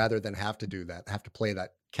rather than have to do that, have to play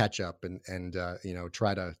that catch up and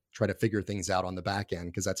try to figure things out on the back end,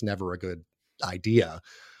 because that's never a good idea.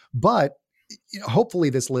 But hopefully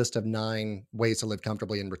this list of 9 ways to live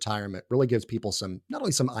comfortably in retirement really gives people not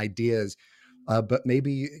only some ideas, but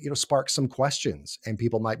maybe, spark some questions. And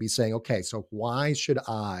people might be saying, okay, so why should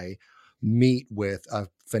I meet with a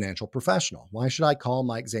financial professional? Why should I call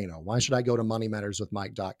Mike Zaino? Why should I go to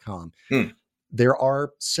moneymatterswithmike.com? There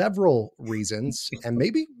are several reasons, and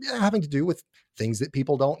maybe having to do with things that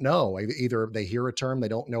people don't know. Either they hear a term, they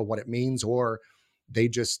don't know what it means, or they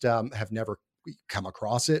just have never come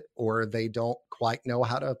across it, or they don't quite know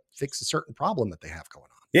how to fix a certain problem that they have going on.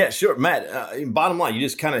 Yeah, sure, Matt. Bottom line, you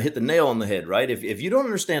just kind of hit the nail on the head, right? If you don't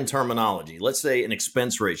understand terminology, let's say an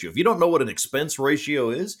expense ratio, if you don't know what an expense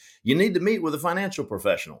ratio is, you need to meet with a financial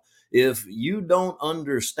professional. If you don't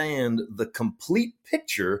understand the complete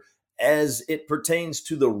picture as it pertains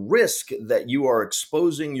to the risk that you are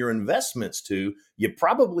exposing your investments to, you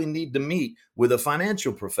probably need to meet with a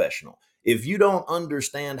financial professional. If you don't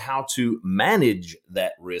understand how to manage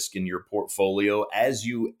that risk in your portfolio as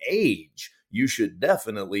you age, you should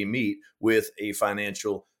definitely meet with a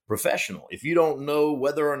financial professional. If you don't know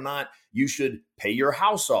whether or not you should pay your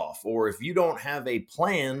house off, or if you don't have a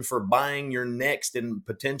plan for buying your next and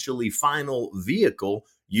potentially final vehicle,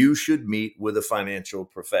 you should meet with a financial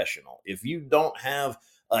professional. If you don't have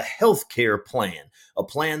a healthcare plan, a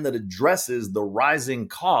plan that addresses the rising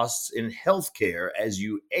costs in healthcare as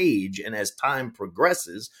you age and as time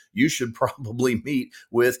progresses, you should probably meet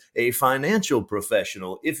with a financial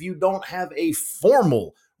professional. If you don't have a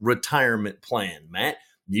formal retirement plan, Matt,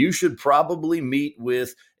 you should probably meet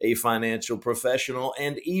with a financial professional.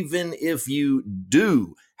 And even if you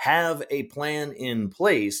do have a plan in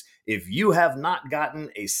place, if you have not gotten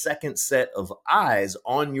a second set of eyes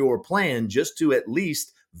on your plan just to at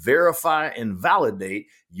least verify and validate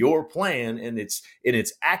your plan and its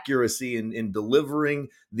accuracy in delivering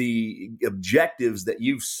the objectives that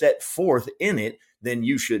you've set forth in it, then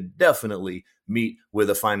you should definitely meet with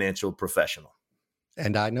a financial professional.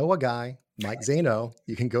 And I know a guy, Mike Zaino.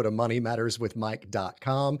 You can go to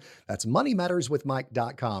moneymatterswithmike.com. That's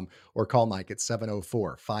moneymatterswithmike.com, or call Mike at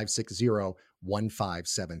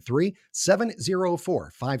 704-560-1573,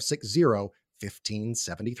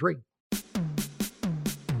 704-560-1573.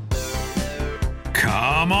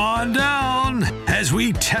 Come on down as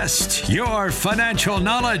we test your financial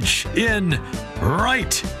knowledge in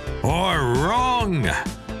Right or Wrong.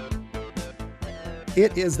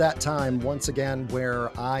 It is that time once again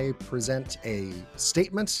where I present a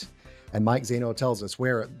statement, and Mike Zaino tells us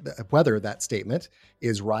whether that statement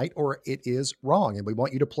is right or it is wrong. And we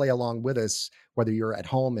want you to play along with us, whether you're at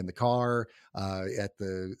home, in the car, at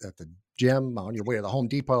the gym, on your way to the Home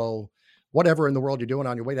Depot, whatever in the world you're doing,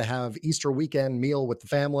 on your way to have Easter weekend meal with the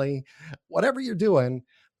family, whatever you're doing.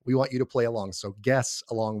 We want you to play along. So guess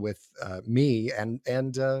along with me, and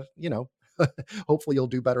hopefully you'll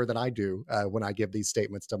do better than I do when I give these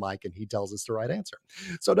statements to Mike and he tells us the right answer.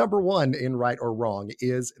 So number one in right or wrong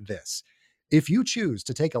is this: if you choose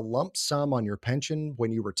to take a lump sum on your pension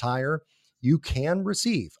when you retire, you can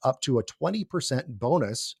receive up to a 20%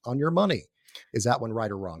 bonus on your money. Is that one right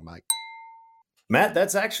or wrong, Mike? Matt,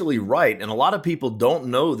 that's actually right. And a lot of people don't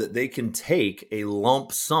know that they can take a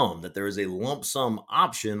lump sum, that there is a lump sum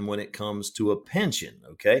option when it comes to a pension.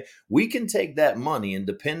 Okay. We can take that money, and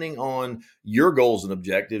depending on your goals and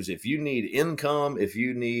objectives, if you need income, if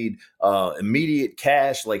you need immediate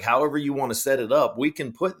cash, like however you want to set it up, we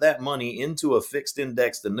can put that money into a fixed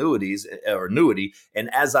indexed annuities or annuity.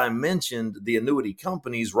 And as I mentioned, the annuity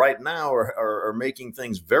companies right now are making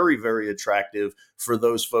things very, very attractive for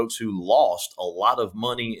those folks who lost a lot of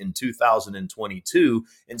money in 2022.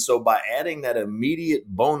 And so by adding that immediate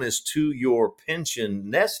bonus to your pension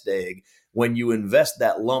nest egg, when you invest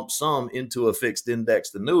that lump sum into a fixed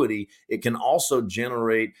indexed annuity, it can also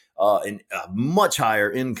generate a much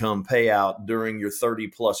higher income payout during your 30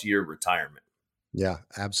 plus year retirement. Yeah,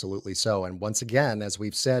 absolutely so. And once again, as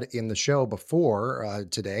we've said in the show before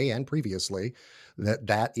today and previously,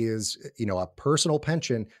 that is, a personal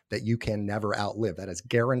pension that you can never outlive. That is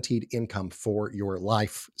guaranteed income for your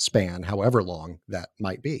lifespan, however long that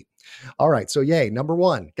might be. All right. So yay, number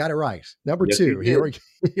one, got it right. Number Yes, two, you did.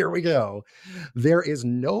 here we go. There is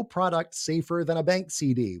no product safer than a bank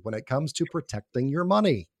CD when it comes to protecting your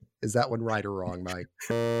money. Is that one right or wrong, Mike?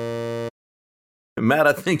 Matt,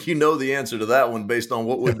 I think you know the answer to that one based on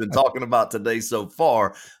what we've been talking about today so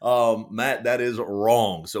far. Matt, that is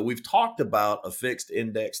wrong. So we've talked about a fixed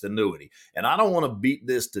indexed annuity, and I don't want to beat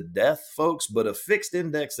this to death, folks, but a fixed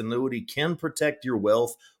indexed annuity can protect your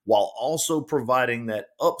wealth while also providing that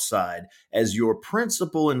upside, as your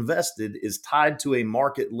principal invested is tied to a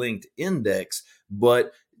market linked index,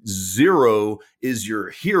 but zero is your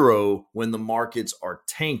hero when the markets are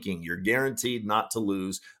tanking. You're guaranteed not to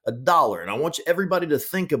lose a dollar. And I want everybody to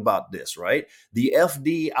think about this, right? The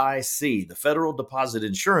FDIC, the Federal Deposit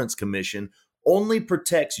Insurance Commission, only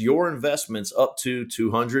protects your investments up to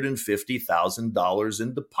 $250,000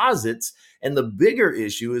 in deposits. And the bigger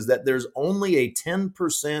issue is that there's only a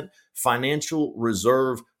 10% financial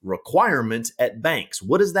reserve requirement at banks.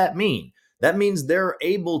 What does that mean? That means they're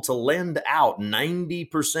able to lend out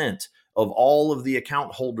 90% of all of the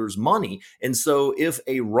account holders' money. And so if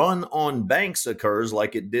a run on banks occurs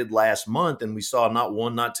like it did last month, and we saw not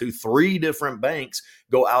one, not two, three different banks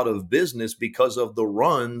go out of business because of the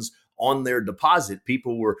runs on their deposit,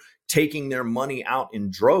 people were taking their money out in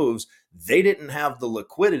droves. They didn't have the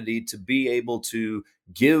liquidity to be able to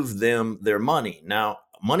give them their money. Now,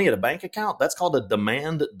 money at a bank account, that's called a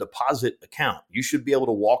demand deposit account. You should be able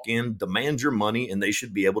to walk in, demand your money, and they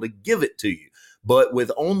should be able to give it to you. But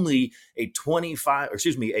with only a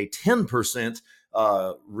 10%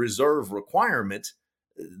 reserve requirement,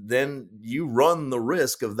 then you run the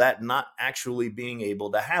risk of that not actually being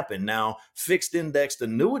able to happen. Now, fixed indexed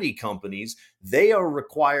annuity companies, they are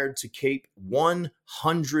required to keep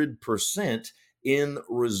 100% in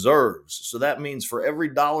reserves. So that means for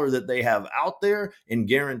every dollar that they have out there in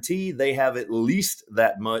guarantee, they have at least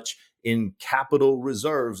that much in capital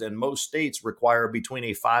reserves. And most states require between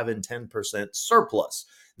a 5 and 10% surplus.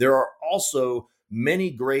 There are also many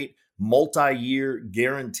great multi-year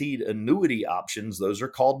guaranteed annuity options. Those are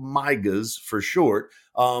called MYGAs for short,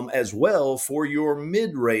 as well, for your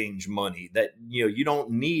mid-range money that you don't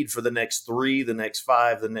need for the next 3, the next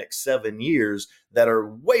 5, the next 7 years, that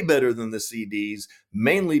are way better than the CDs,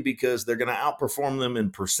 mainly because they're going to outperform them in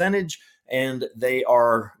percentage, and they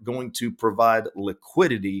are going to provide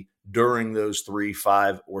liquidity during those 3,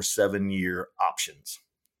 5, or 7 year options.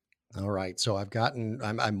 All right. So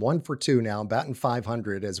I'm 1 for 2 now. I'm batting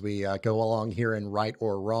 500 as we go along here in right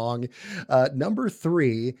or wrong. Number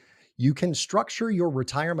 3, you can structure your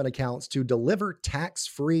retirement accounts to deliver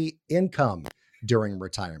tax-free income during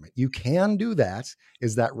retirement. You can do that.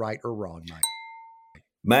 Is that right or wrong, Mike?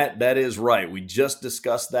 Matt, that is right. We just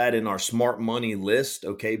discussed that in our smart money list.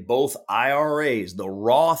 Okay. Both IRAs, the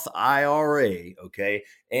Roth IRA, okay,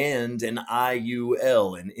 and an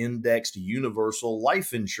IUL, an indexed universal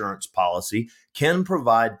life insurance policy, can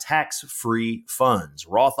provide tax-free funds.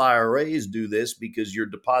 Roth IRAs do this because you're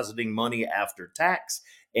depositing money after tax,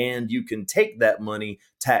 and you can take that money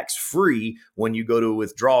tax-free when you go to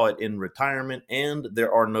withdraw it in retirement, and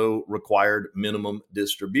there are no required minimum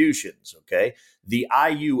distributions, okay? The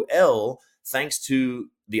IUL, thanks to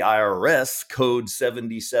the IRS code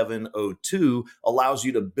 7702 allows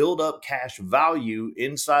you to build up cash value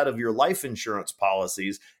inside of your life insurance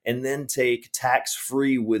policies and then take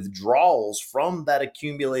tax-free withdrawals from that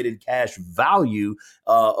accumulated cash value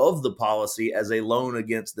of the policy as a loan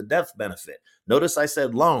against the death benefit. Notice I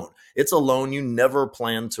said loan. It's a loan you never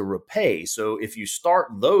plan to repay. So if you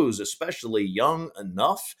start those, especially young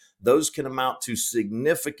enough, those can amount to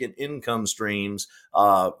significant income streams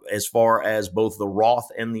as far as both the Roth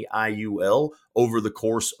and the IUL over the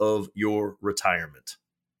course of your retirement.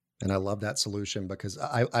 And I love that solution because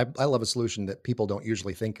I love a solution that people don't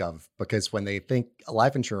usually think of, because when they think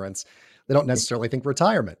life insurance, they don't necessarily think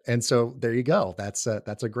retirement. And so there you go. That's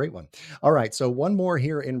a great one. All right. So one more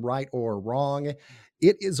here in right or wrong.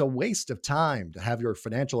 It is a waste of time to have your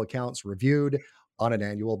financial accounts reviewed on an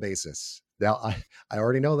annual basis. Now, I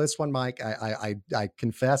already know this one, Mike. I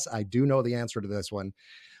confess I do know the answer to this one,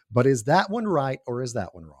 but is that one right or is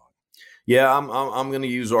that one wrong? Yeah, I'm going to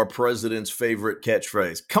use our president's favorite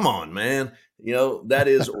catchphrase. Come on, man. That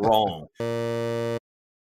is wrong.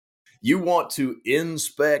 You want to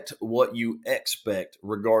inspect what you expect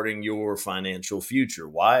regarding your financial future.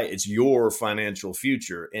 Why? It's your financial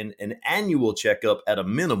future. And an annual checkup at a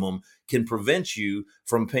minimum can prevent you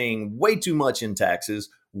from paying way too much in taxes,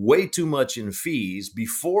 way too much in fees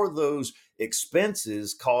before those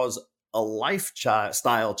expenses cause a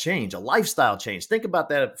lifestyle change. Think about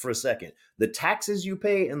that for a second. The taxes you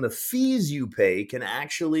pay and the fees you pay can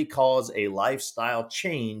actually cause a lifestyle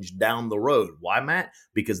change down the road. Why, Matt?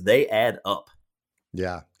 Because they add up.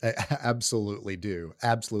 Yeah, absolutely do.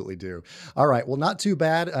 Absolutely do. All right. Well, not too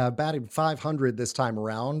bad. Batting 500 this time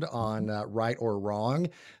around on right or wrong.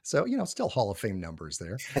 So, still Hall of Fame numbers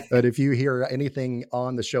there. But if you hear anything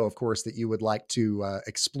on the show, of course, that you would like to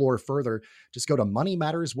explore further, just go to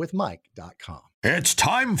moneymatterswithmike.com. It's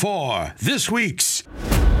time for this week's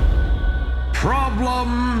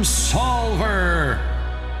Problem Solver.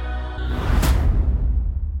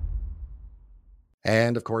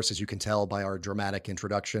 And of course, as you can tell by our dramatic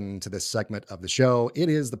introduction to this segment of the show, it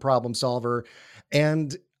is the problem solver.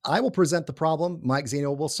 And I will present the problem. Mike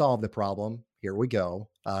Zeno will solve the problem. Here we go.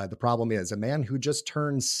 The problem is a man who just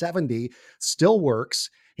turned 70 still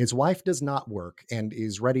works. His wife does not work and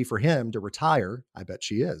is ready for him to retire. I bet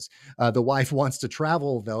she is. The wife wants to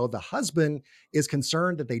travel, though. The husband is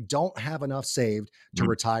concerned that they don't have enough saved to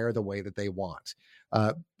retire the way that they want.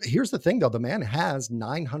 Here's the thing, though. The man has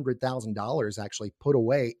 $900,000 actually put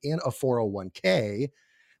away in a 401k.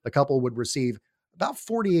 The couple would receive about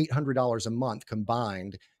 $4,800 a month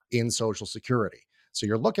combined in Social Security. So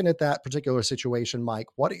you're looking at that particular situation, Mike.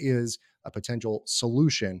 What is a potential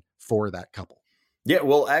solution for that couple? Yeah,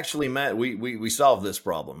 well, actually, Matt, we solved this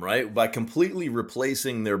problem, right? By completely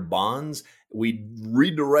replacing their bonds, we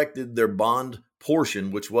redirected their bond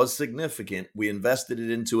portion, which was significant. We invested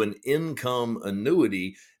it into an income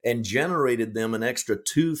annuity and generated them an extra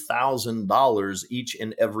 $2,000 each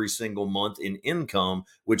and every single month in income,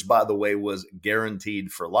 which, by the way, was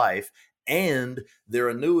guaranteed for life. And their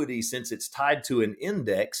annuity, since it's tied to an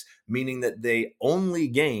index, meaning that they only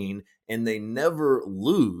gain and they never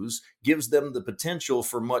lose, gives them the potential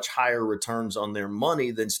for much higher returns on their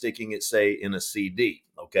money than sticking it, say, in a CD,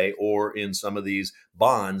 okay, or in some of these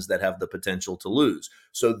bonds that have the potential to lose.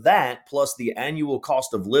 So that, plus the annual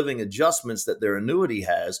cost of living adjustments that their annuity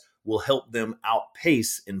has, will help them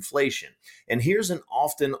outpace inflation. And here's an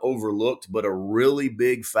often overlooked but a really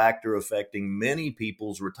big factor affecting many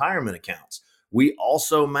people's retirement accounts. We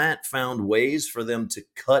also, Matt, found ways for them to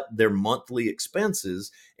cut their monthly expenses,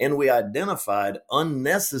 and we identified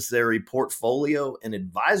unnecessary portfolio and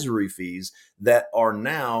advisory fees that are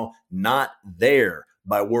now not there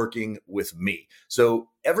by working with me. So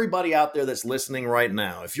everybody out there that's listening right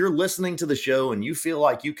now, if you're listening to the show and you feel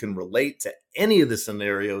like you can relate to any of the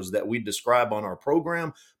scenarios that we describe on our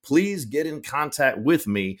program, please get in contact with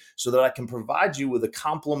me so that I can provide you with a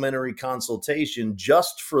complimentary consultation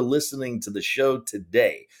just for listening to the show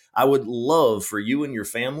today. I would love for you and your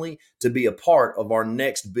family to be a part of our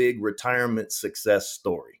next big retirement success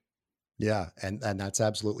story. Yeah, and that's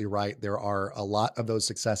absolutely right. There are a lot of those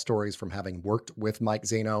success stories from having worked with Mike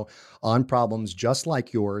Zeno on problems just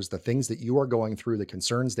like yours, the things that you are going through, the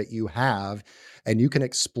concerns that you have, and you can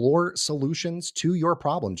explore solutions to your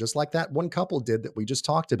problem, just like that one couple did that we just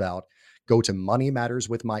talked about. Go to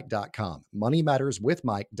moneymatterswithmike.com,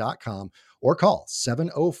 moneymatterswithmike.com, or call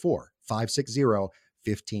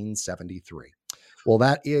 704-560-1573. Well,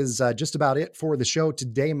 that is just about it for the show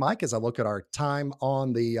today, Mike, as I look at our time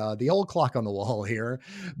on the old clock on the wall here.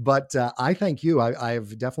 But I thank you.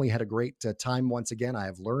 I've definitely had a great time once again. I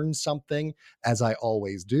have learned something, as I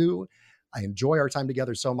always do. I enjoy our time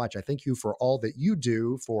together so much. I thank you for all that you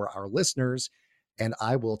do for our listeners, and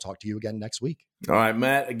I will talk to you again next week. All right,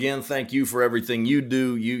 Matt, again, thank you for everything you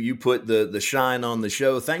do. You put the shine on the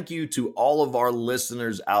show. Thank you to all of our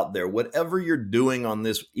listeners out there. Whatever you're doing on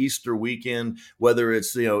this Easter weekend, whether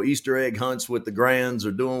it's, Easter egg hunts with the grands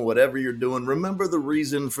or doing whatever you're doing, remember the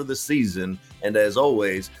reason for the season. And as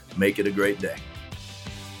always, make it a great day.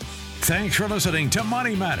 Thanks for listening to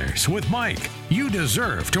Money Matters with Mike. You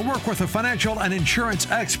deserve to work with a financial and insurance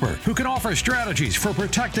expert who can offer strategies for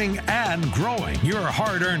protecting and growing your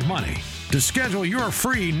hard-earned money. To schedule your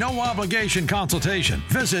free, no-obligation consultation,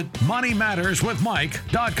 visit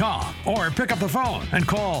moneymatterswithmike.com or pick up the phone and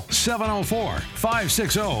call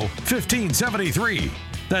 704-560-1573.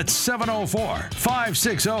 That's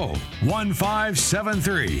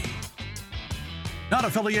 704-560-1573. Not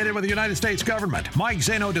affiliated with the United States government, Mike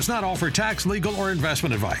Zaino does not offer tax, legal, or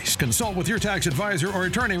investment advice. Consult with your tax advisor or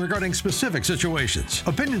attorney regarding specific situations.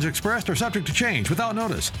 Opinions expressed are subject to change without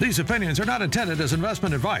notice. These opinions are not intended as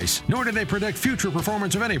investment advice, nor do they predict future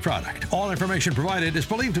performance of any product. All information provided is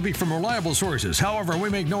believed to be from reliable sources. However, we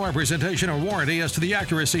make no representation or warranty as to the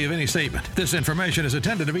accuracy of any statement. This information is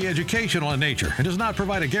intended to be educational in nature and does not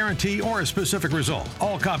provide a guarantee or a specific result.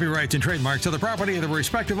 All copyrights and trademarks are the property of the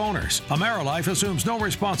respective owners. AmeriLife assumes no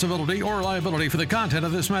responsibility or liability for the content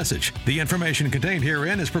of this message. The information contained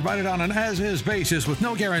herein is provided on an as-is basis with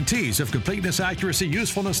no guarantees of completeness, accuracy,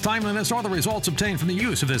 usefulness, timeliness, or the results obtained from the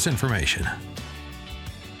use of this information.